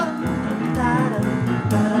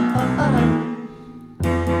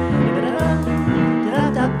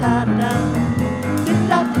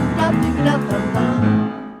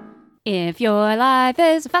 If your life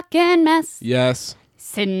is a fucking mess, Yes.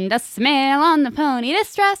 send us mail on the pony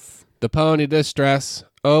distress. The pony distress.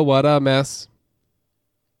 Oh, what a mess.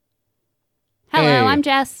 Hello, Hey. I'm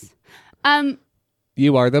Jess.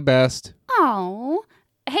 You are the best. Oh,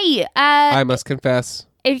 hey, I must confess.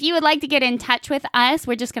 if you would like to get in touch with us,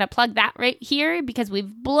 we're just going to plug that right here because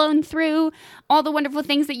we've blown through all the wonderful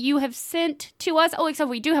things that you have sent to us. Oh, except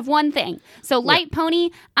we do have one thing. So, Light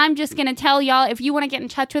Pony, I'm just going to tell y'all, if you want to get in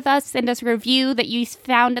touch with us, send us a review that you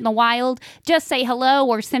found in the wild, just say hello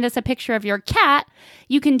or send us a picture of your cat.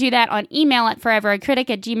 You can do that on email at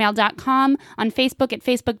foreveracritic@gmail.com, on Facebook at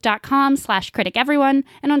facebook.com/criticeveryone,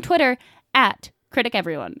 and on Twitter at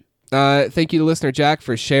criticeveryone. Thank you to listener Jack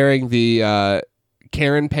for sharing the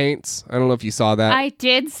Karen paints. I don't know if you saw that. I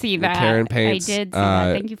did see that. Karen paints. I did see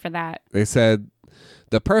that. Thank you for that. They said,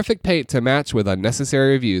 the perfect paint to match with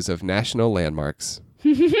unnecessary reviews of national landmarks.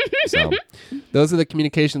 So, those are the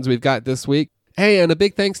communications we've got this week. Hey, and a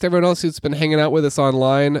big thanks to everyone else who's been hanging out with us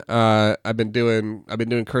online. I've been doing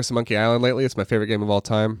Curse of Monkey Island lately. It's my favorite game of all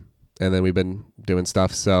time. And then we've been doing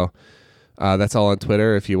stuff. So that's all on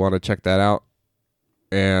Twitter if you want to check that out.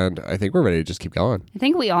 And I think we're ready to just keep going. I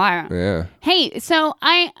think we are. Yeah. Hey, so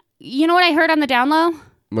you know what I heard on the down low?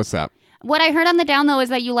 What's that? What I heard on the down low is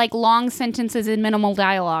that you like long sentences and minimal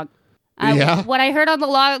dialogue. Yeah. What I heard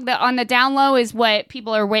on the down low is what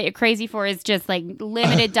people are way crazy for is just like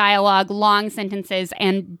limited dialogue, long sentences,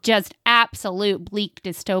 and just absolute bleak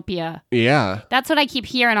dystopia. Yeah. That's what I keep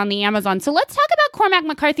hearing on the Amazon. So let's talk about Cormac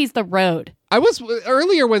McCarthy's The Road. I was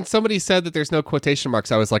earlier when somebody said that there's no quotation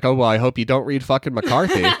marks. I was like, oh, well, I hope you don't read fucking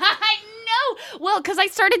McCarthy. I know. Well, because I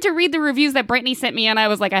started to read the reviews that Brittany sent me, and I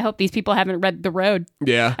was like, I hope these people haven't read The Road.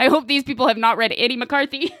 Yeah. I hope these people have not read Eddie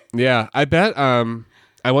McCarthy. Yeah. I bet.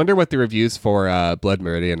 I wonder what the reviews for Blood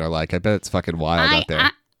Meridian are like. I bet it's fucking wild out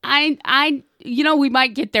there. We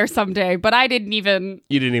might get there someday, but I didn't even.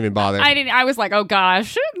 You didn't even bother. I was like, oh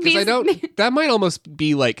gosh. Because I don't. That might almost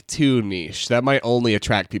be like too niche. That might only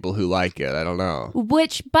attract people who like it. I don't know.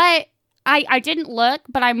 But I didn't look,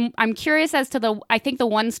 but I'm curious as to I think the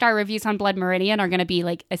 1-star reviews on Blood Meridian are going to be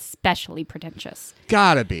like especially pretentious.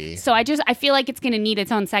 Gotta be. So I feel like it's going to need its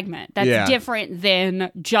own segment that's different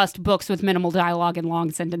than just books with minimal dialogue and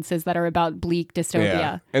long sentences that are about bleak dystopia.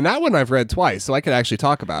 Yeah. And that one I've read twice, so I could actually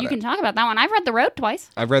talk about it. You can talk about that one. I've read The Road twice.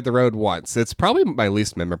 I've read The Road once. It's probably my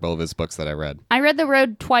least memorable of his books that I read. I read The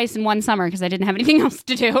Road twice in one summer because I didn't have anything else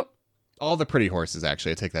to do. All the Pretty Horses,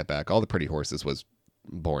 actually. I take that back. All the Pretty Horses was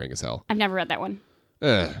boring as hell. I've never read that one.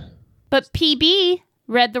 Ugh. But PB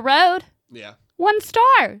read The Road. Yeah. 1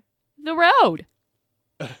 star. The Road.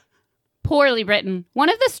 Poorly written. One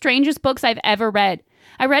of the strangest books I've ever read.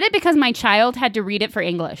 I read it because my child had to read it for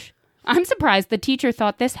English. I'm surprised the teacher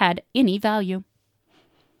thought this had any value.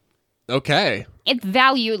 Okay. It's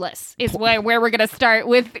valueless is where we're going to start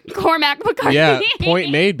with Cormac McCarthy. Yeah, point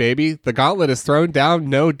made, baby. The gauntlet is thrown down,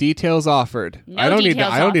 no details offered. No I don't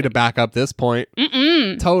details need to back up this point.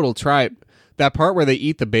 Mm-mm. Total tripe. That part where they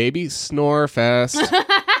eat the baby, snore fest.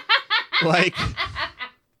 Like,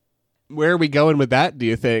 where are we going with that, do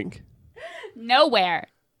you think? Nowhere.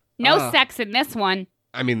 No sex in this one.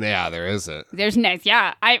 I mean, yeah, there isn't. There's no,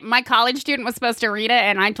 yeah. My college student was supposed to read it,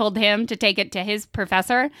 and I told him to take it to his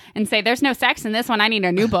professor and say, there's no sex in this one. I need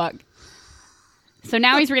a new book. So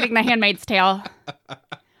now he's reading The Handmaid's Tale.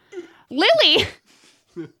 Lily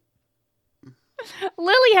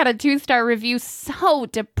had a 2-star review. So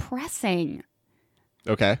depressing.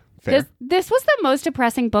 Okay, fair. This was the most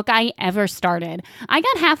depressing book I ever started. I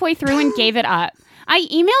got halfway through and gave it up. I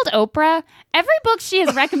emailed Oprah. Every book she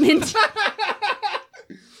has recommended...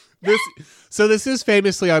 This is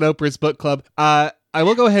famously on Oprah's book club. I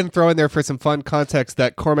will go ahead and throw in there for some fun context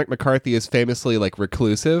that Cormac McCarthy is famously like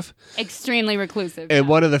reclusive, extremely reclusive. And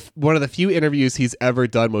one of the few interviews he's ever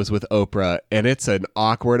done was with Oprah, and it's an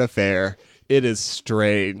awkward affair. It is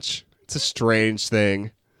strange. It's a strange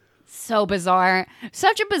thing. So bizarre.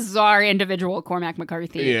 Such a bizarre individual, Cormac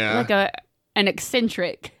McCarthy. Yeah, like an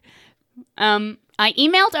eccentric. I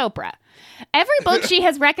emailed Oprah. Every book she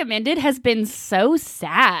has recommended has been so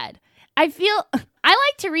sad. I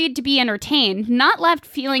like to read to be entertained, not left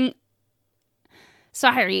feeling...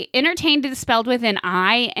 Sorry, entertained is spelled with an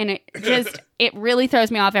I, and it really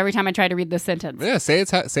throws me off every time I try to read this sentence. Yeah, say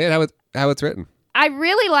it how it's written. I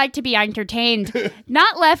really like to be entertained,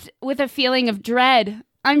 not left with a feeling of dread.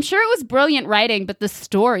 I'm sure it was brilliant writing, but the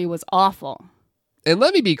story was awful. And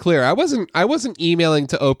let me be clear, I wasn't emailing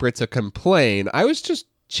to Oprah to complain. I was just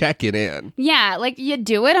checking in. Yeah, like, you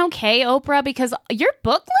do it okay, Oprah, because your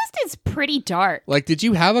book list is pretty dark. Like, did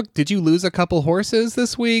you lose a couple horses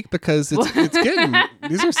this week? Because it's getting,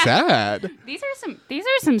 these are sad. These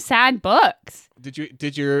are some sad books.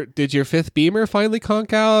 Did your fifth Beamer finally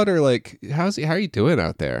conk out, or like how are you doing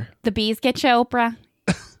out there? The bees get you, Oprah.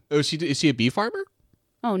 Oh, is she a bee farmer?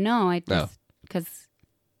 Oh no, because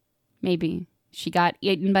maybe she got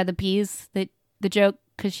eaten by the bees. The joke,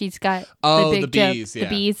 because she's got the big bees, joke, yeah.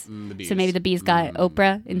 the bees. The bees. So maybe the bees got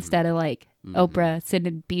Oprah instead of like Oprah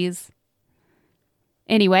sending bees.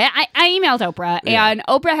 Anyway, I emailed Oprah, and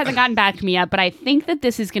Oprah hasn't gotten back to me yet, but I think that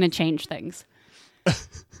this is going to change things.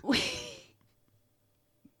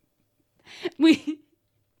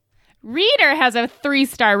 Reader has a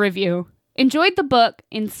 3-star review. Enjoyed the book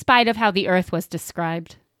in spite of how the Earth was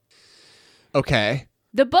described. Okay.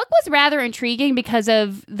 The book was rather intriguing because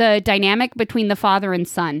of the dynamic between the father and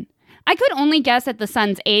son. I could only guess at the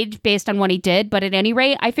son's age based on what he did, but at any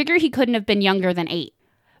rate, I figure he couldn't have been younger than 8.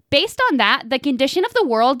 Based on that, the condition of the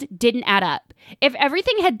world didn't add up. If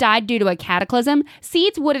everything had died due to a cataclysm,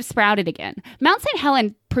 seeds would have sprouted again. Mount St.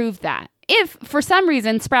 Helens proved that. If, for some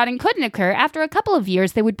reason, sprouting couldn't occur, after a couple of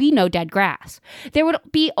years, there would be no dead grass. There would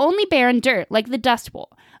be only barren dirt, like the Dust Bowl.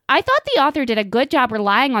 I thought the author did a good job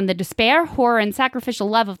relying on the despair, horror, and sacrificial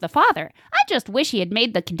love of the father. I just wish he had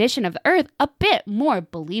made the condition of the earth a bit more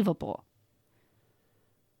believable.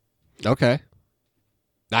 Okay.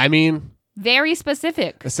 I mean, very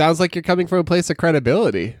specific. It sounds like you're coming from a place of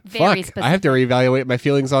credibility. Very Fuck, specific. I have to reevaluate my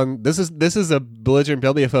feelings on this. Is a belligerent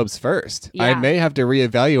bibliophobes first. Yeah. I may have to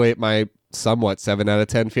reevaluate my somewhat 7 out of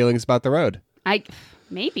 10 feelings about the road.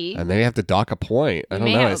 Maybe. I may have to dock a point. I don't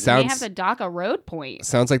know. You may It sounds have to dock a road point.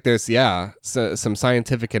 sounds like there's some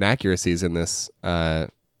scientific inaccuracies in this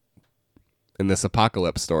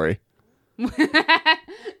apocalypse story. We've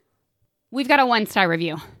got a 1-star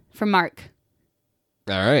review from Mark.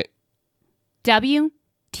 All right. WTF.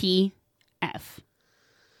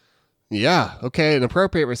 Yeah. Okay. An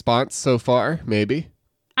appropriate response so far, maybe.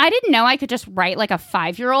 I didn't know I could just write like a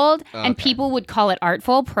 5-year-old and people would call it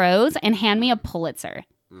artful prose and hand me a Pulitzer.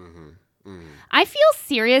 I feel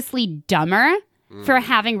seriously dumber for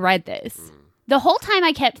having read this. The whole time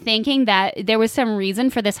I kept thinking that there was some reason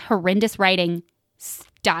for this horrendous writing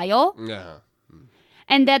style. Yeah.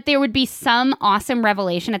 And that there would be some awesome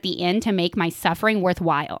revelation at the end to make my suffering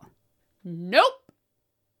worthwhile. Nope.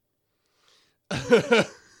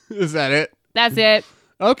 Is that it? That's it.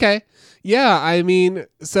 Okay. Yeah, I mean,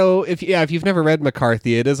 so if you've never read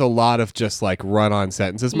McCarthy, it is a lot of just like run-on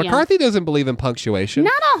sentences. Yeah. McCarthy doesn't believe in punctuation,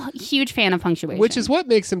 Not a huge fan of punctuation. which is what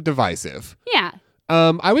makes him divisive. Yeah.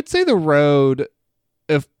 I would say The Road,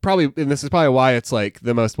 and this is probably why it's like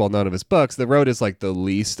the most well-known of his books, The Road is like the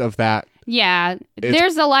least of that. Yeah.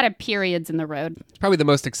 There's a lot of periods in the road. It's probably the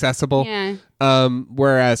most accessible. Yeah.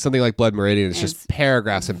 Whereas something like Blood Meridian is just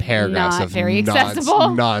paragraphs and paragraphs not of very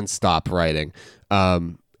accessible. non-stop writing.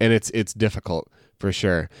 And it's difficult for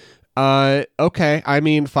sure. Okay. I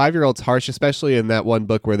mean, 5-year-old's harsh, especially in that one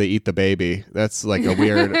book where they eat the baby. That's like a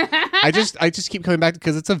weird. I just keep coming back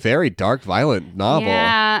because it's a very dark, violent novel.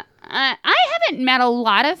 Yeah. I haven't met a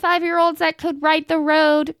lot of 5-year-olds that could write The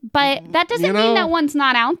Road, but that doesn't mean that one's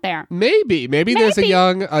not out there. Maybe there's a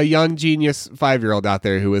young genius 5-year-old out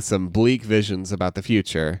there who has some bleak visions about the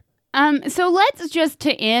future. So let's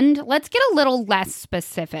get a little less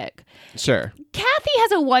specific. Sure. Kathy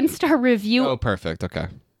has a 1-star review. Oh, perfect. Okay.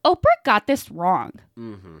 Oprah got this wrong.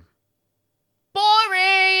 Mm-hmm.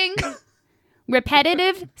 Boring.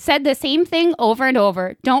 Repetitive, said the same thing over and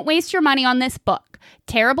over. Don't waste your money on this book.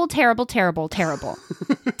 Terrible, terrible, terrible, terrible.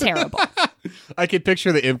 Terrible. I could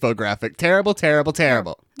picture the infographic. Terrible, terrible,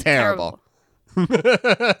 terrible. Terrible.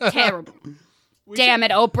 Terrible. Damn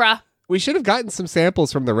it, Oprah. We should have gotten some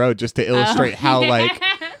samples from The Road just to illustrate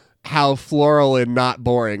how floral and not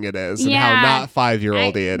boring it is, and how not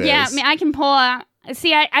 5-year-oldy it is. Yeah, I mean, I can pull out.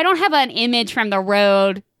 See, I don't have an image from The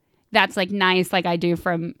Road that's like nice, like I do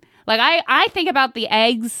from. Like I think about the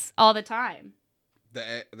eggs all the time.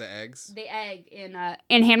 The eggs. The egg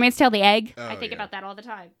in Handmaid's Tale. The egg. Oh, I think about that all the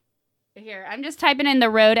time. Here, I'm just typing in The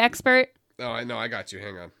Road expert. Oh, I know. I got you.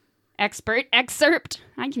 Hang on. Expert excerpt.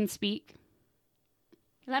 I can speak.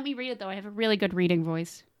 Let me read it, though. I have a really good reading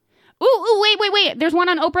voice. Ooh, wait. There's one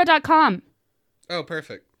on Oprah.com. Oh,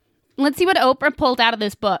 perfect. Let's see what Oprah pulled out of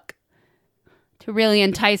this book to really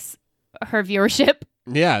entice her viewership.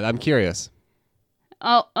 Yeah, I'm curious.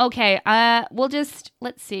 Oh, okay.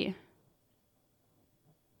 Let's see.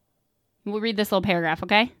 We'll read this little paragraph,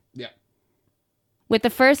 okay? Yeah. With the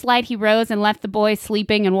first light, he rose and left the boy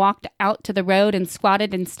sleeping and walked out to the road and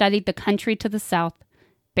squatted and studied the country to the south.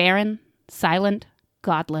 Barren, silent,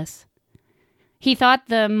 godless. He thought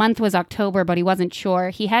the month was October, but he wasn't sure.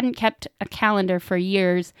 He hadn't kept a calendar for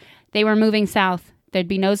years. They were moving south. There'd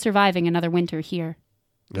be no surviving another winter here.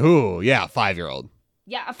 Ooh, yeah, 5-year-old.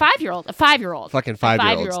 Yeah, a 5-year-old. A 5-year-old. Fucking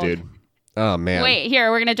 5-year-olds, dude. Oh, man. Wait, here,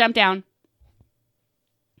 we're going to jump down.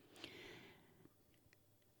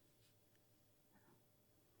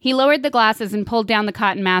 He lowered the glasses and pulled down the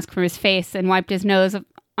cotton mask from his face and wiped his nose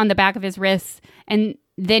on the back of his wrists and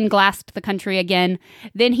then glassed the country again.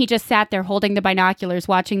 Then he just sat there holding the binoculars,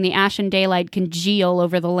 watching the ashen daylight congeal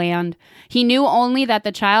over the land. He knew only that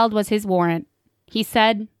the child was his warrant. He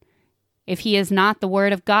said, "If he is not the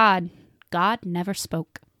word of God, God never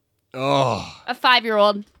spoke." Oh. A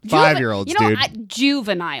 5-year-old. 5-year-olds, dude.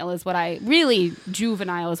 Juvenile is what I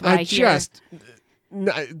hear. Just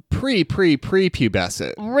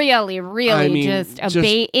pre-pubescent. Really, I mean, just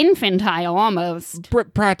infantile almost.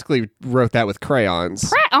 Practically wrote that with crayons.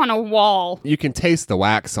 On a wall. You can taste the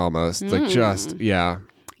wax almost. Like just, yeah.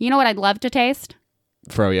 You know what I'd love to taste?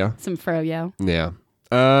 Froyo. Some froyo. Yeah.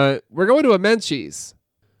 We're going to a Menchie's.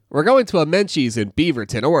 We're going to a Menchie's in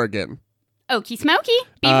Beaverton, Oregon. Okie smoky.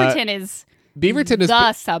 Beaverton is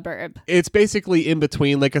the suburb. It's basically in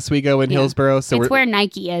between Lake Oswego and Hillsborough. So it's where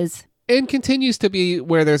Nike is. And continues to be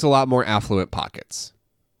where there's a lot more affluent pockets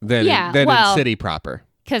than in city proper.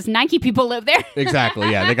 Because Nike people live there.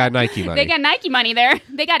 Exactly, yeah. They got Nike money. They got Nike money there.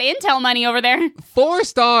 They got Intel money over there. 4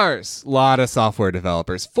 stars. Lot of software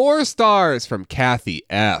developers. 4 stars from Kathy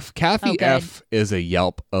F. Kathy F is a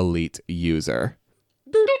Yelp Elite user.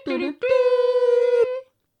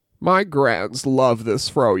 My grands love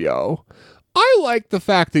this froyo. I like the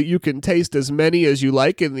fact that you can taste as many as you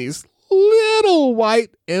like in these little white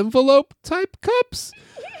envelope type cups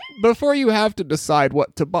before you have to decide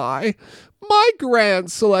what to buy. My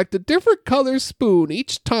grands select a different color spoon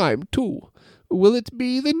each time, too. Will it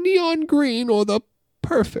be the neon green or the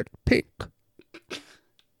perfect pink?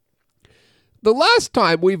 The last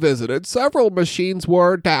time we visited, several machines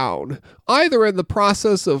were down, either in the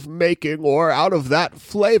process of making or out of that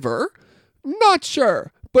flavor. Not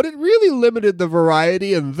sure, but it really limited the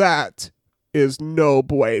variety, and that is no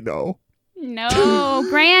bueno. No,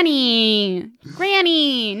 Granny,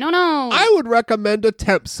 no. I would recommend a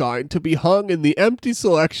temp sign to be hung in the empty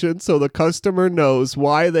selection so the customer knows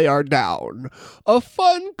why they are down. A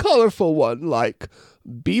fun, colorful one like,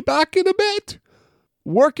 "Be back in a bit,"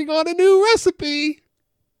 "Working on a new recipe,"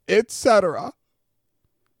 etc.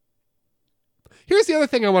 Here's the other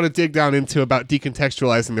thing I want to dig down into about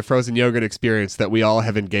decontextualizing the frozen yogurt experience that we all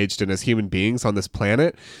have engaged in as human beings on this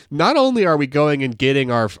planet. Not only are we going and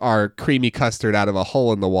getting our creamy custard out of a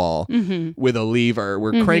hole in the wall with a lever,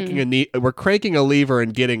 we're cranking a lever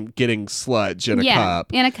and getting sludge in a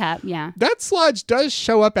cup. In a cup, yeah. That sludge does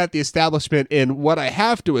show up at the establishment in what I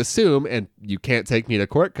have to assume, and you can't take me to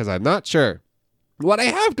court because I'm not sure. What I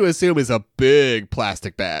have to assume is a big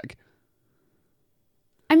plastic bag.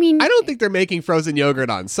 I mean, I don't think they're making frozen yogurt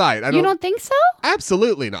on site. You don't think so?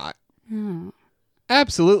 Absolutely not. Oh.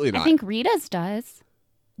 Absolutely not. I think Rita's does.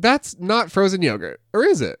 That's not frozen yogurt, or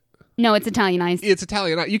is it? No, it's Italian ice. It's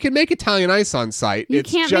Italian ice. You can make Italian ice on site. It's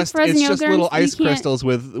just little ice crystals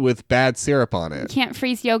with bad syrup on it. You can't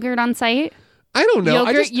freeze yogurt on site? I don't know.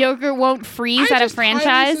 Yogurt won't freeze at a franchise?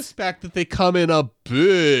 I suspect that they come in a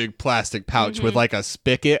big plastic pouch with like a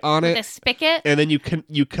spigot on it. The spigot? And then you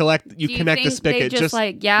connect the spigot just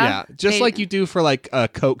like you do for like a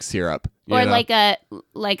Coke syrup. Or like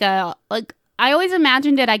I always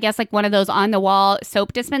imagined it, I guess, like one of those on-the-wall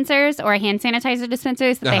soap dispensers or hand sanitizer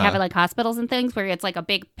dispensers that they have at like hospitals and things, where it's like a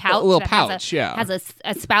big pouch. A little pouch, has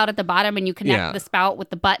a spout at the bottom, and you connect the spout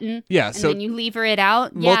with the button. Yeah, and then you lever it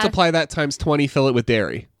out. Multiply that times 20, fill it with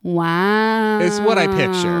dairy. Wow. It's what I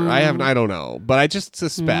picture. I don't know, but I just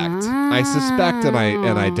suspect. Wow. I suspect and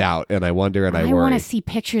I doubt and I wonder and I worry. I want to see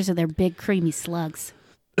pictures of their big creamy slugs.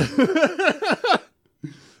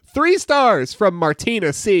 3 stars from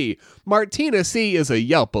Martina C. Martina C is a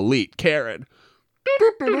Yelp Elite Karen.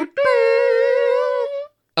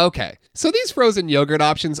 Okay, so these frozen yogurt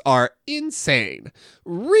options are insane.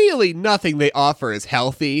 Really nothing they offer is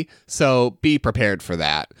healthy, so be prepared for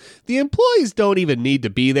that. The employees don't even need to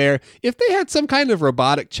be there. If they had some kind of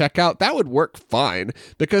robotic checkout, that would work fine,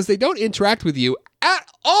 because they don't interact with you at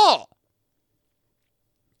all.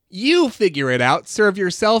 You figure it out, serve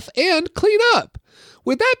yourself, and clean up.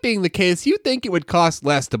 With that being the case, you'd think it would cost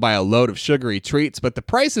less to buy a load of sugary treats, but the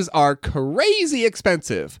prices are crazy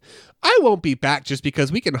expensive. I won't be back just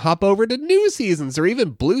because we can hop over to New Seasons or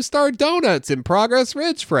even Blue Star Donuts in Progress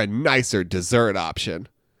Ridge for a nicer dessert option.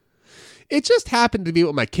 It just happened to be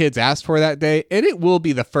what my kids asked for that day, and it will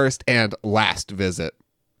be the first and last visit.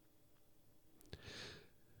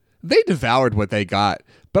 They devoured what they got,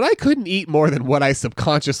 but I couldn't eat more than what I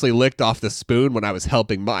subconsciously licked off the spoon when I was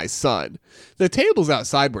helping my son. The tables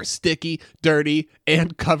outside were sticky, dirty,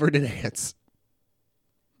 and covered in ants.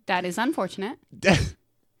 That is unfortunate.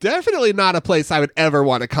 Definitely not a place I would ever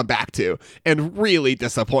want to come back to, and really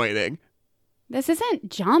disappointing. This isn't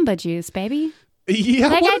Jamba Juice, baby. Yeah,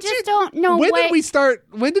 like, I just don't know when did we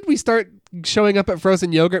start showing up at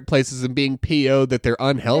frozen yogurt places and being PO'd that they're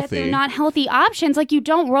unhealthy? That they're not healthy options. Like, you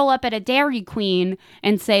don't roll up at a Dairy Queen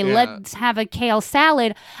and say, let's have a kale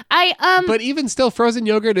salad. But even still, frozen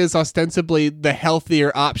yogurt is ostensibly the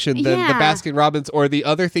healthier option than the Baskin Robbins or the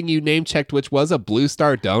other thing you name checked, which was a Blue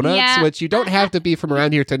Star Donuts, which you don't have to be from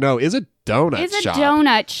around here to know is a donut shop.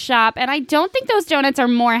 Donut shop, and I don't think those donuts are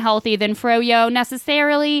more healthy than Froyo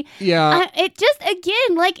necessarily. Yeah. It just,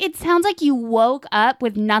 again, like, it sounds like you woke up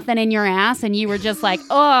with nothing in your ass and you were just like,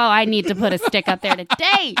 oh, I need to put a stick up there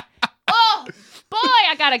today. Oh, boy,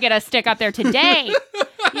 I gotta get a stick up there today.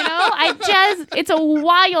 You know, it's a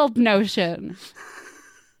wild notion.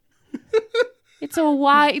 It's a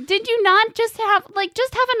why. Did you not just have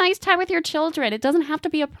a nice time with your children? It doesn't have to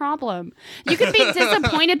be a problem. You could be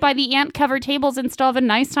disappointed by the ant-covered tables and still have a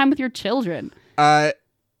nice time with your children.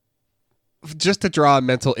 Just to draw a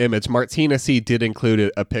mental image, Martina C. did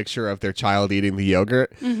include a picture of their child eating the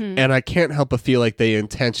yogurt, and I can't help but feel like they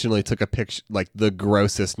intentionally took a picture, like the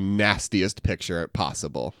grossest, nastiest picture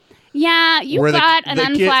possible. Yeah, you got an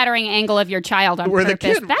unflattering angle of your child on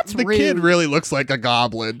purpose. That's rude. The kid really looks like a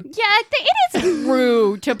goblin. Yeah, it is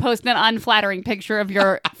rude to post an unflattering picture of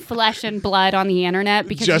your flesh and blood on the internet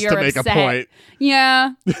because just you're upset. Just to make a point.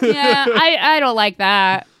 Yeah, I don't like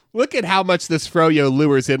that. Look at how much this Froyo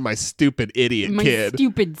lures in my stupid idiot kid.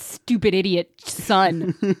 My stupid idiot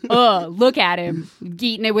son. Ugh, look at him.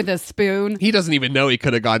 Eating it with a spoon. He doesn't even know he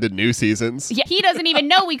could have gone to New Seasons. Yeah, he doesn't even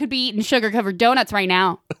know we could be eating sugar-covered donuts right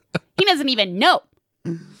now. He doesn't even know.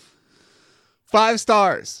 5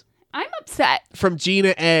 stars. I'm upset. From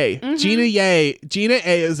Gina A. Gina A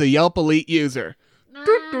is a Yelp Elite user.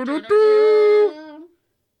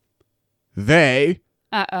 They.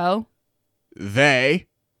 Uh-oh. They.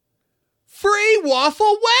 Free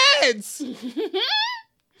waffle weds!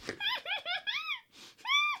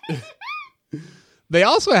 They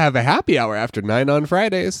also have a happy hour after 9 on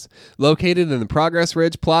Fridays. Located in the Progress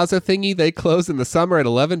Ridge Plaza thingy, they close in the summer at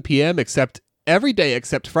 11 p.m. every day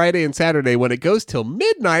except Friday and Saturday when it goes till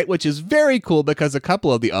midnight, which is very cool because a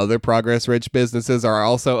couple of the other Progress Ridge businesses are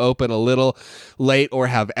also open a little late or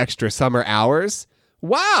have extra summer hours.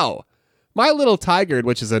 Wow! My Little Tigard,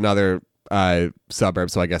 which is another suburb,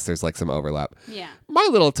 so I guess there's like some overlap. Yeah. My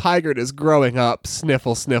Little Tigard is growing up.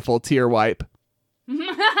 Sniffle, sniffle, tear wipe.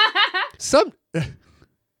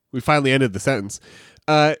 We finally ended the sentence.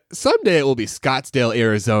 Someday it will be Scottsdale,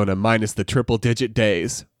 Arizona, minus the triple-digit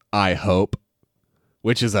days. I hope.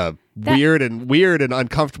 Which is a weird and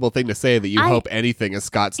uncomfortable thing to say, that you hope anything is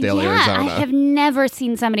Scottsdale, Arizona. I have never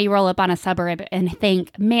seen somebody roll up on a suburb and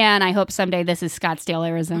think, man, I hope someday this is Scottsdale,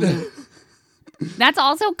 Arizona. That's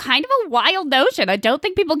also kind of a wild notion. I don't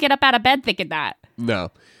think people get up out of bed thinking that. No.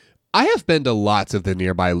 I have been to lots of the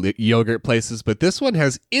nearby yogurt places, but this one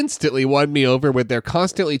has instantly won me over with their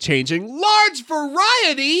constantly changing large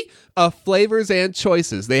variety of flavors and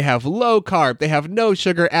choices. They have low carb, they have no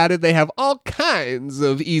sugar added, they have all kinds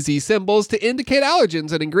of easy symbols to indicate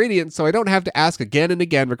allergens and ingredients, so I don't have to ask again and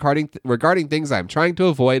again regarding things I'm trying to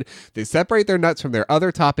avoid. They separate their nuts from their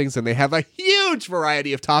other toppings, and they have a huge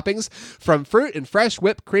variety of toppings, from fruit and fresh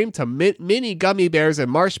whipped cream to mini gummy bears and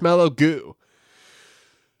marshmallow goo.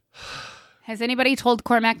 Has anybody told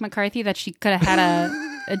Cormac McCarthy that she could have had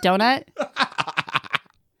a donut?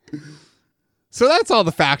 So that's all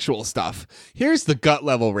the factual stuff. Here's the gut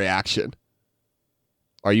level reaction.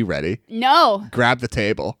 Are you ready? No. Grab the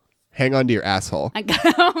table. Hang on to your asshole.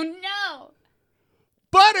 Oh, no.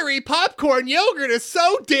 Buttery popcorn yogurt is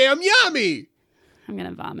so damn yummy. I'm going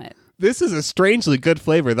to vomit. This is a strangely good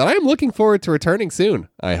flavor that I am looking forward to returning soon.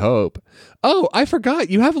 I hope. Oh, I forgot.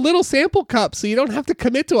 You have little sample cups, so you don't have to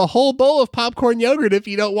commit to a whole bowl of popcorn yogurt if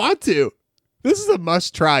you don't want to. This is a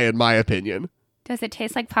must try, in my opinion. Does it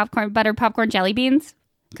taste like buttered popcorn jelly beans?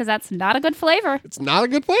 Because that's not a good flavor. It's not a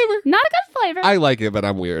good flavor? Not a good flavor. I like it, but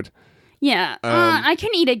I'm weird. Yeah, I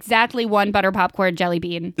can eat exactly one butter popcorn jelly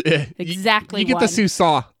bean. Exactly You get one. the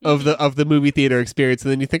Sousa of the movie theater experience,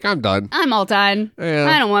 and then you think, I'm done. I'm all done. Yeah.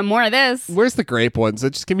 I don't want more of this. Where's the grape ones?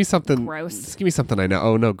 Just give me something. Gross. Just give me something I know.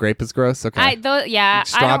 Oh, no, grape is gross? Okay.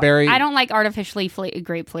 Strawberry. I don't like artificially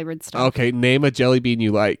grape flavored stuff. Okay, name a jelly bean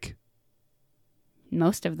you like.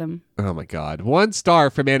 Most of them. Oh, my God. 1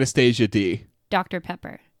 star from Anastasia D. Dr.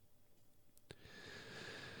 Pepper.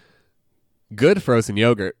 Good frozen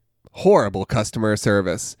yogurt. Horrible customer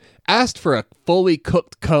service. Asked for a fully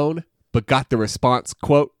cooked cone, but got the response,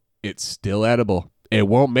 quote, "It's still edible. It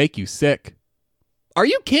won't make you sick." Are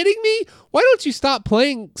you kidding me? Why don't you stop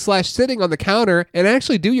playing/sitting on the counter and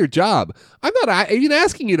actually do your job? I'm not even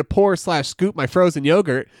asking you to pour/scoop my frozen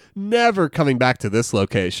yogurt. Never coming back to this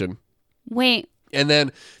location. Wait. And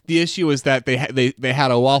then the issue is that they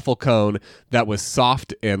had a waffle cone that was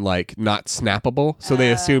soft and like not snappable, so they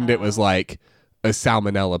assumed it was like a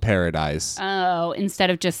salmonella paradise. Oh, instead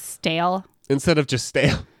of just stale. Turns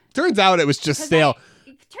out it was just stale.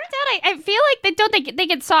 I feel like they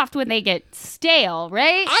get soft when they get stale,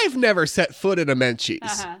 right? I've never set foot in a Menchie's.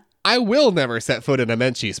 Uh-huh. I will never set foot in a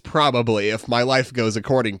Menchie's, probably, if my life goes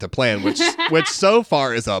according to plan, which so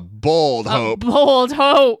far is a bold hope. Bold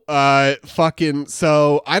hope.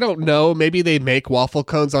 So I don't know. Maybe they make waffle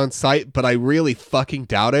cones on site, but I really fucking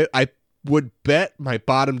doubt it. I would bet my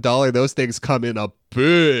bottom dollar those things come in a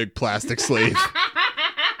big plastic sleeve.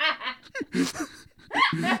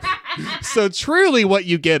 So truly what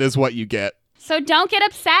you get is what you get. So don't get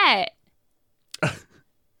upset.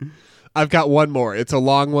 I've got one more. It's a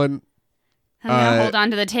long one. I'm going to hold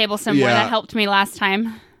on to the table somewhere. Yeah. That helped me last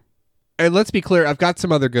time. And let's be clear, I've got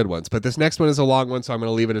some other good ones, but this next one is a long one, so I'm going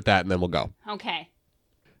to leave it at that, and then we'll go. Okay.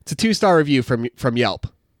 It's a 2-star review from Yelp.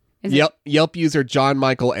 Yelp user John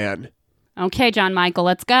Michael N. Okay, John Michael,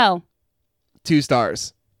 let's go. 2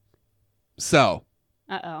 stars. So.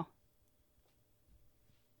 Uh-oh.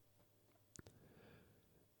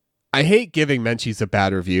 I hate giving Menchie's a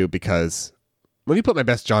bad review because... Let me put my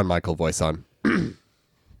best John Michael voice on.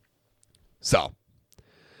 So,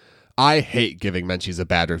 I hate giving Menchie's a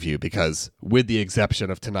bad review because, with the exception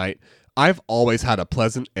of tonight, I've always had a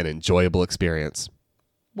pleasant and enjoyable experience.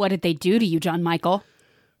 What did they do to you, John Michael?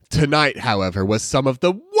 Tonight, however, was some of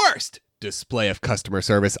the worst display of customer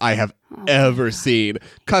service I have ever seen.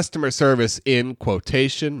 Customer service in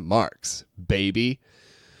quotation marks, baby.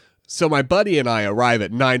 So my buddy and I arrive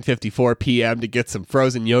at 9:54 p.m. to get some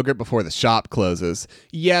frozen yogurt before the shop closes.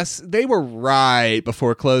 Yes, they were right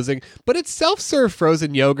before closing, but it's self-serve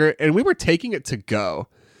frozen yogurt, and we were taking it to go.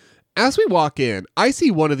 As we walk in, I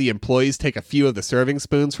see one of the employees take a few of the serving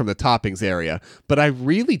spoons from the toppings area, but I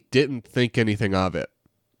really didn't think anything of it.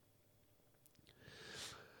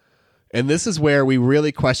 And this is where we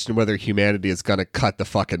really question whether humanity is going to cut the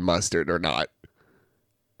fucking mustard or not.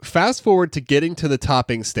 Fast forward to getting to the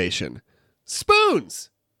topping station. Spoons!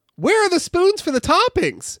 Where are the spoons for the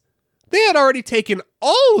toppings? They had already taken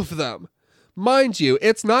all of them. Mind you,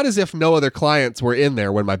 it's not as if no other clients were in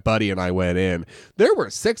there when my buddy and I went in. There were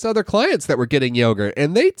 6 other clients that were getting yogurt,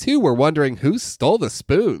 and they too were wondering who stole the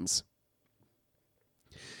spoons.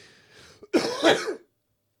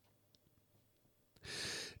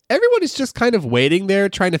 Everyone is just kind of waiting there,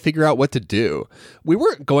 trying to figure out what to do. We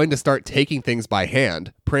weren't going to start taking things by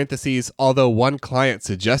hand, parentheses, although one client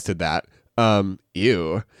suggested that.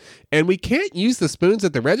 Ew. And we can't use the spoons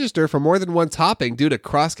at the register for more than one topping due to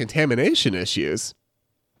cross-contamination issues.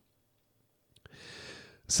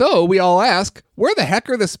 So we all ask, where the heck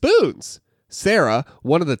are the spoons? Sarah,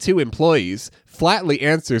 one of the 2 employees, flatly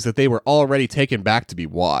answers that they were already taken back to be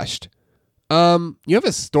washed. You have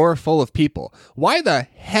a store full of people. Why the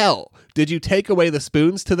hell did you take away the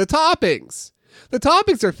spoons to the toppings? The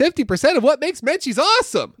toppings are 50% of what makes Menchie's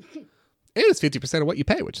awesome. And it's 50% of what you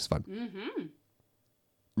pay, which is fun. Mm-hmm.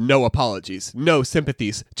 No apologies, no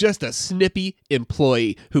sympathies, just a snippy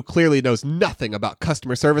employee who clearly knows nothing about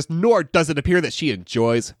customer service, nor does it appear that she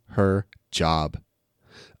enjoys her job.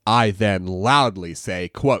 I then loudly say,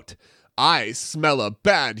 quote, "I smell a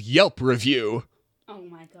bad Yelp review." Oh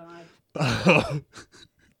my God.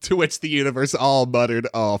 To which the universe all muttered,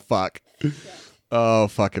 "Oh, fuck." Yeah. Oh,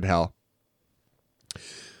 fucking hell.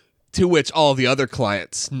 To which all the other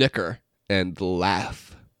clients snicker and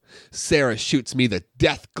laugh. Sarah shoots me the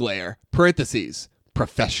death glare. Parentheses.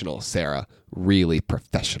 Professional, Sarah. Really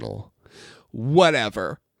professional.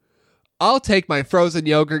 Whatever. I'll take my frozen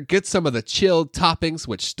yogurt, get some of the chilled toppings,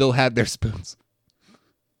 which still had their spoons.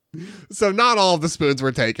 So not all of the spoons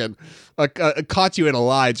were taken. Caught you in a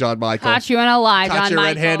lie, John Michael. Caught you in a lie, John Michael. Caught you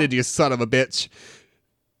red-handed, you son of a bitch.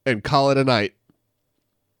 And call it a night.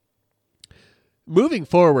 Moving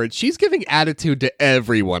forward, she's giving attitude to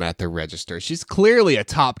everyone at the register. She's clearly a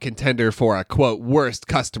top contender for a, quote, worst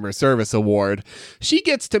customer service award. She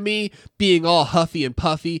gets to me being all huffy and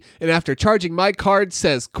puffy, and after charging my card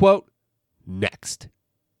says, quote, next.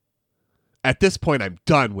 At this point, I'm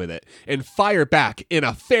done with it and fire back in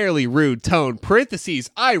a fairly rude tone, parentheses,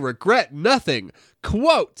 I regret nothing,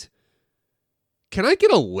 quote, can I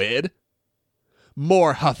get a lid?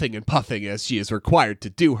 More huffing and puffing as she is required to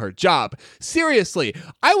do her job. Seriously,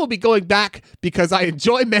 I will be going back because I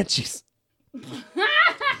enjoy Menchie's.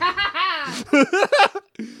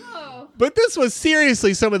 But this was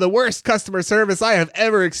seriously some of the worst customer service I have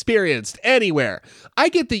ever experienced anywhere. I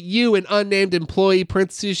get that you, an unnamed employee,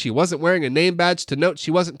 parentheses, she wasn't wearing a name badge to note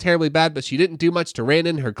she wasn't terribly bad, but she didn't do much to rein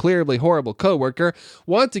in her clearly horrible coworker,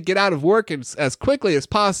 want to get out of work as quickly as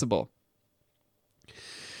possible.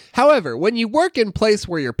 However, when you work in a place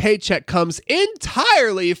where your paycheck comes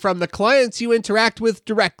entirely from the clients you interact with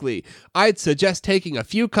directly, I'd suggest taking a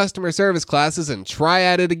few customer service classes and try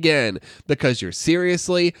at it again, because you're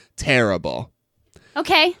seriously terrible.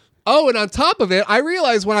 Okay. Oh, and on top of it, I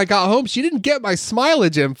realized when I got home, she didn't get my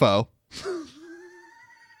Smilage info.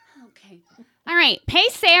 Okay. All right. Pay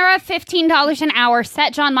Sarah $15 an hour.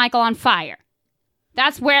 Set John Michael on fire.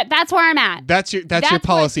 That's where I'm at. That's your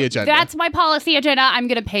policy agenda. That's my policy agenda. I'm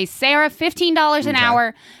going to pay Sarah $15 an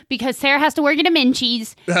hour because Sarah has to work at a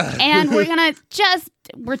Minchie's, and we're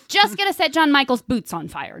just going to set John Michael's boots on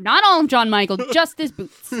fire. Not all of John Michael, just his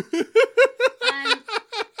boots. You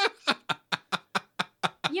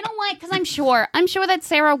know what? Because I'm sure that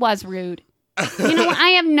Sarah was rude. You know what?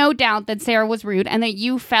 I have no doubt that Sarah was rude and that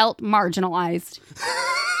you felt marginalized.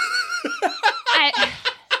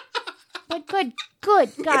 But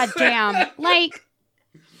good goddamn. Like,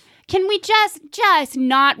 can we just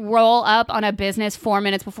not roll up on a business 4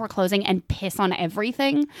 minutes before closing and piss on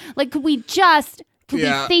everything? Like, could we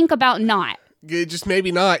think about not? Just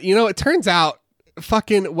maybe not. You know, it turns out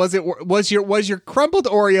fucking was your crumbled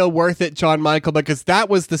Oreo worth it, John Michael? Because that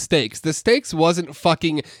was the stakes. The stakes wasn't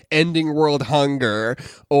fucking ending world hunger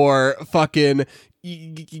or fucking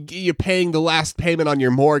you paying the last payment on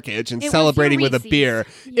your mortgage and celebrating with a beer.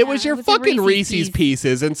 Yeah, it was your fucking Reese's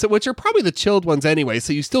Pieces, and so which are probably the chilled ones anyway,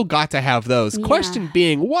 so you still got to have those. Yeah. Question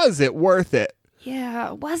being, was it worth it?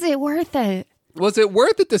 Yeah, was it worth it? Was it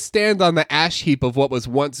worth it to stand on the ash heap of what was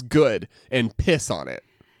once good and piss on it?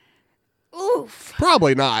 Oof.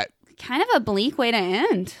 Probably not. Kind of a bleak way to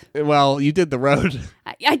end. Well, you did the road.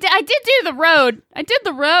 I did do the road. I did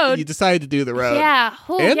the road. You decided to do the road. Yeah.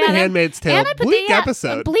 The Handmaid's Tale. Bleak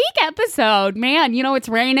episode. Bleak episode. Man, you know, it's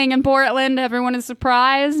raining in Portland. Everyone is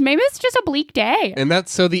surprised. Maybe it's just a bleak day. And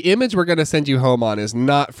so the image we're going to send you home on is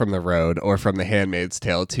not from The Road or from The Handmaid's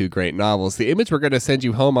Tale, two great novels. The image we're going to send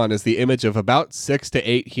you home on is the image of about 6 to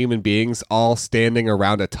 8 human beings all standing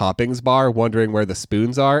around a toppings bar, wondering where the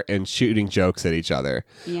spoons are and shooting jokes at each other.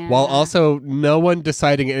 Yeah. While also no one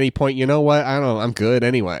deciding at any point, you know what? I don't know. I'm good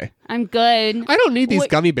anyway. I'm good. I don't need these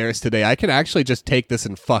gummy bears today. I can actually just take this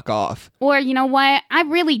and fuck off. Or, you know what? I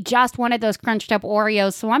really just wanted those crunched up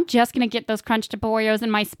Oreos, so I'm just going to get those crunched up Oreos in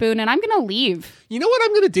my spoon, and I'm going to leave. You know what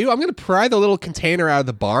I'm going to do? I'm going to pry the little container out of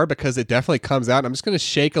the bar because it definitely comes out. I'm just going to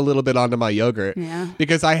shake a little bit onto my yogurt. Yeah.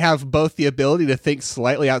 Because I have both the ability to think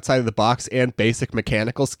slightly outside of the box and basic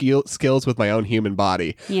mechanical skills with my own human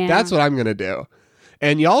body. Yeah. That's what I'm going to do.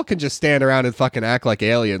 And y'all can just stand around and fucking act like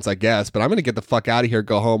aliens, I guess. But I'm going to get the fuck out of here,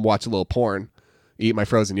 go home, watch a little porn, eat my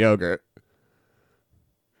frozen yogurt.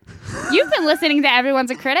 You've been listening to Everyone's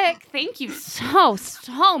a Critic. Thank you so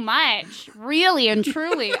much. Really and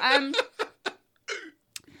truly.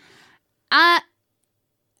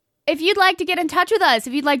 If you'd like to get in touch with us,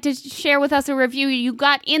 if you'd like to share with us a review you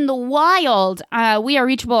got in the wild, we are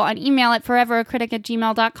reachable on email at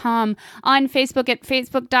foreveracritic@gmail.com, on Facebook at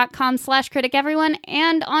facebook.com/criticeveryone,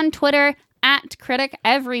 and on Twitter at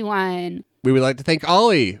criticeveryone. We would like to thank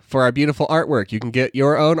Ollie for our beautiful artwork. You can get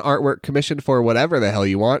your own artwork commissioned for whatever the hell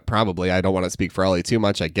you want. Probably. I don't want to speak for Ollie too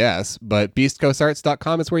much, I guess. But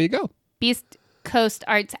beastcoastarts.com is where you go.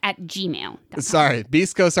 beastcoastarts@gmail.com. Sorry,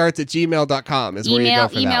 beastcoastarts@gmail.com is where you go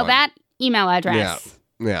for email that email address.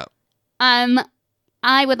 Yeah.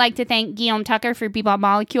 I would like to thank Guillaume Tucker for Bebop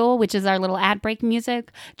Molecule, which is our little ad break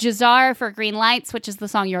music, Jazar for Green Lights, which is the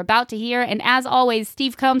song you're about to hear, and as always,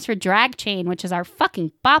 Steve Combs for Drag Chain, which is our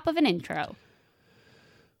fucking bop of an intro.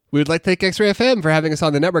 We would like to thank X-Ray FM for having us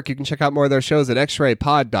on the network. You can check out more of their shows at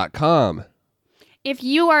xraypod.com. If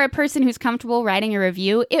you are a person who's comfortable writing a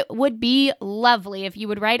review, it would be lovely if you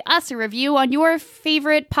would write us a review on your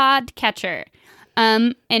favorite podcatcher.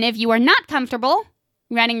 And if you are not comfortable,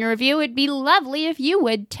 Writing a review would be lovely if you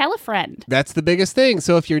would tell a friend. That's the biggest thing.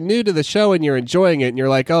 So if you're new to the show and you're enjoying it and you're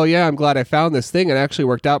like, oh yeah, I'm glad I found this thing. It actually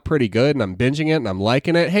worked out pretty good and I'm binging it and I'm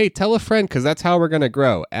liking it. Hey, tell a friend because that's how we're going to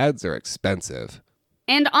grow. Ads are expensive.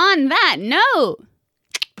 And on that note,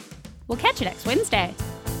 we'll catch you next Wednesday.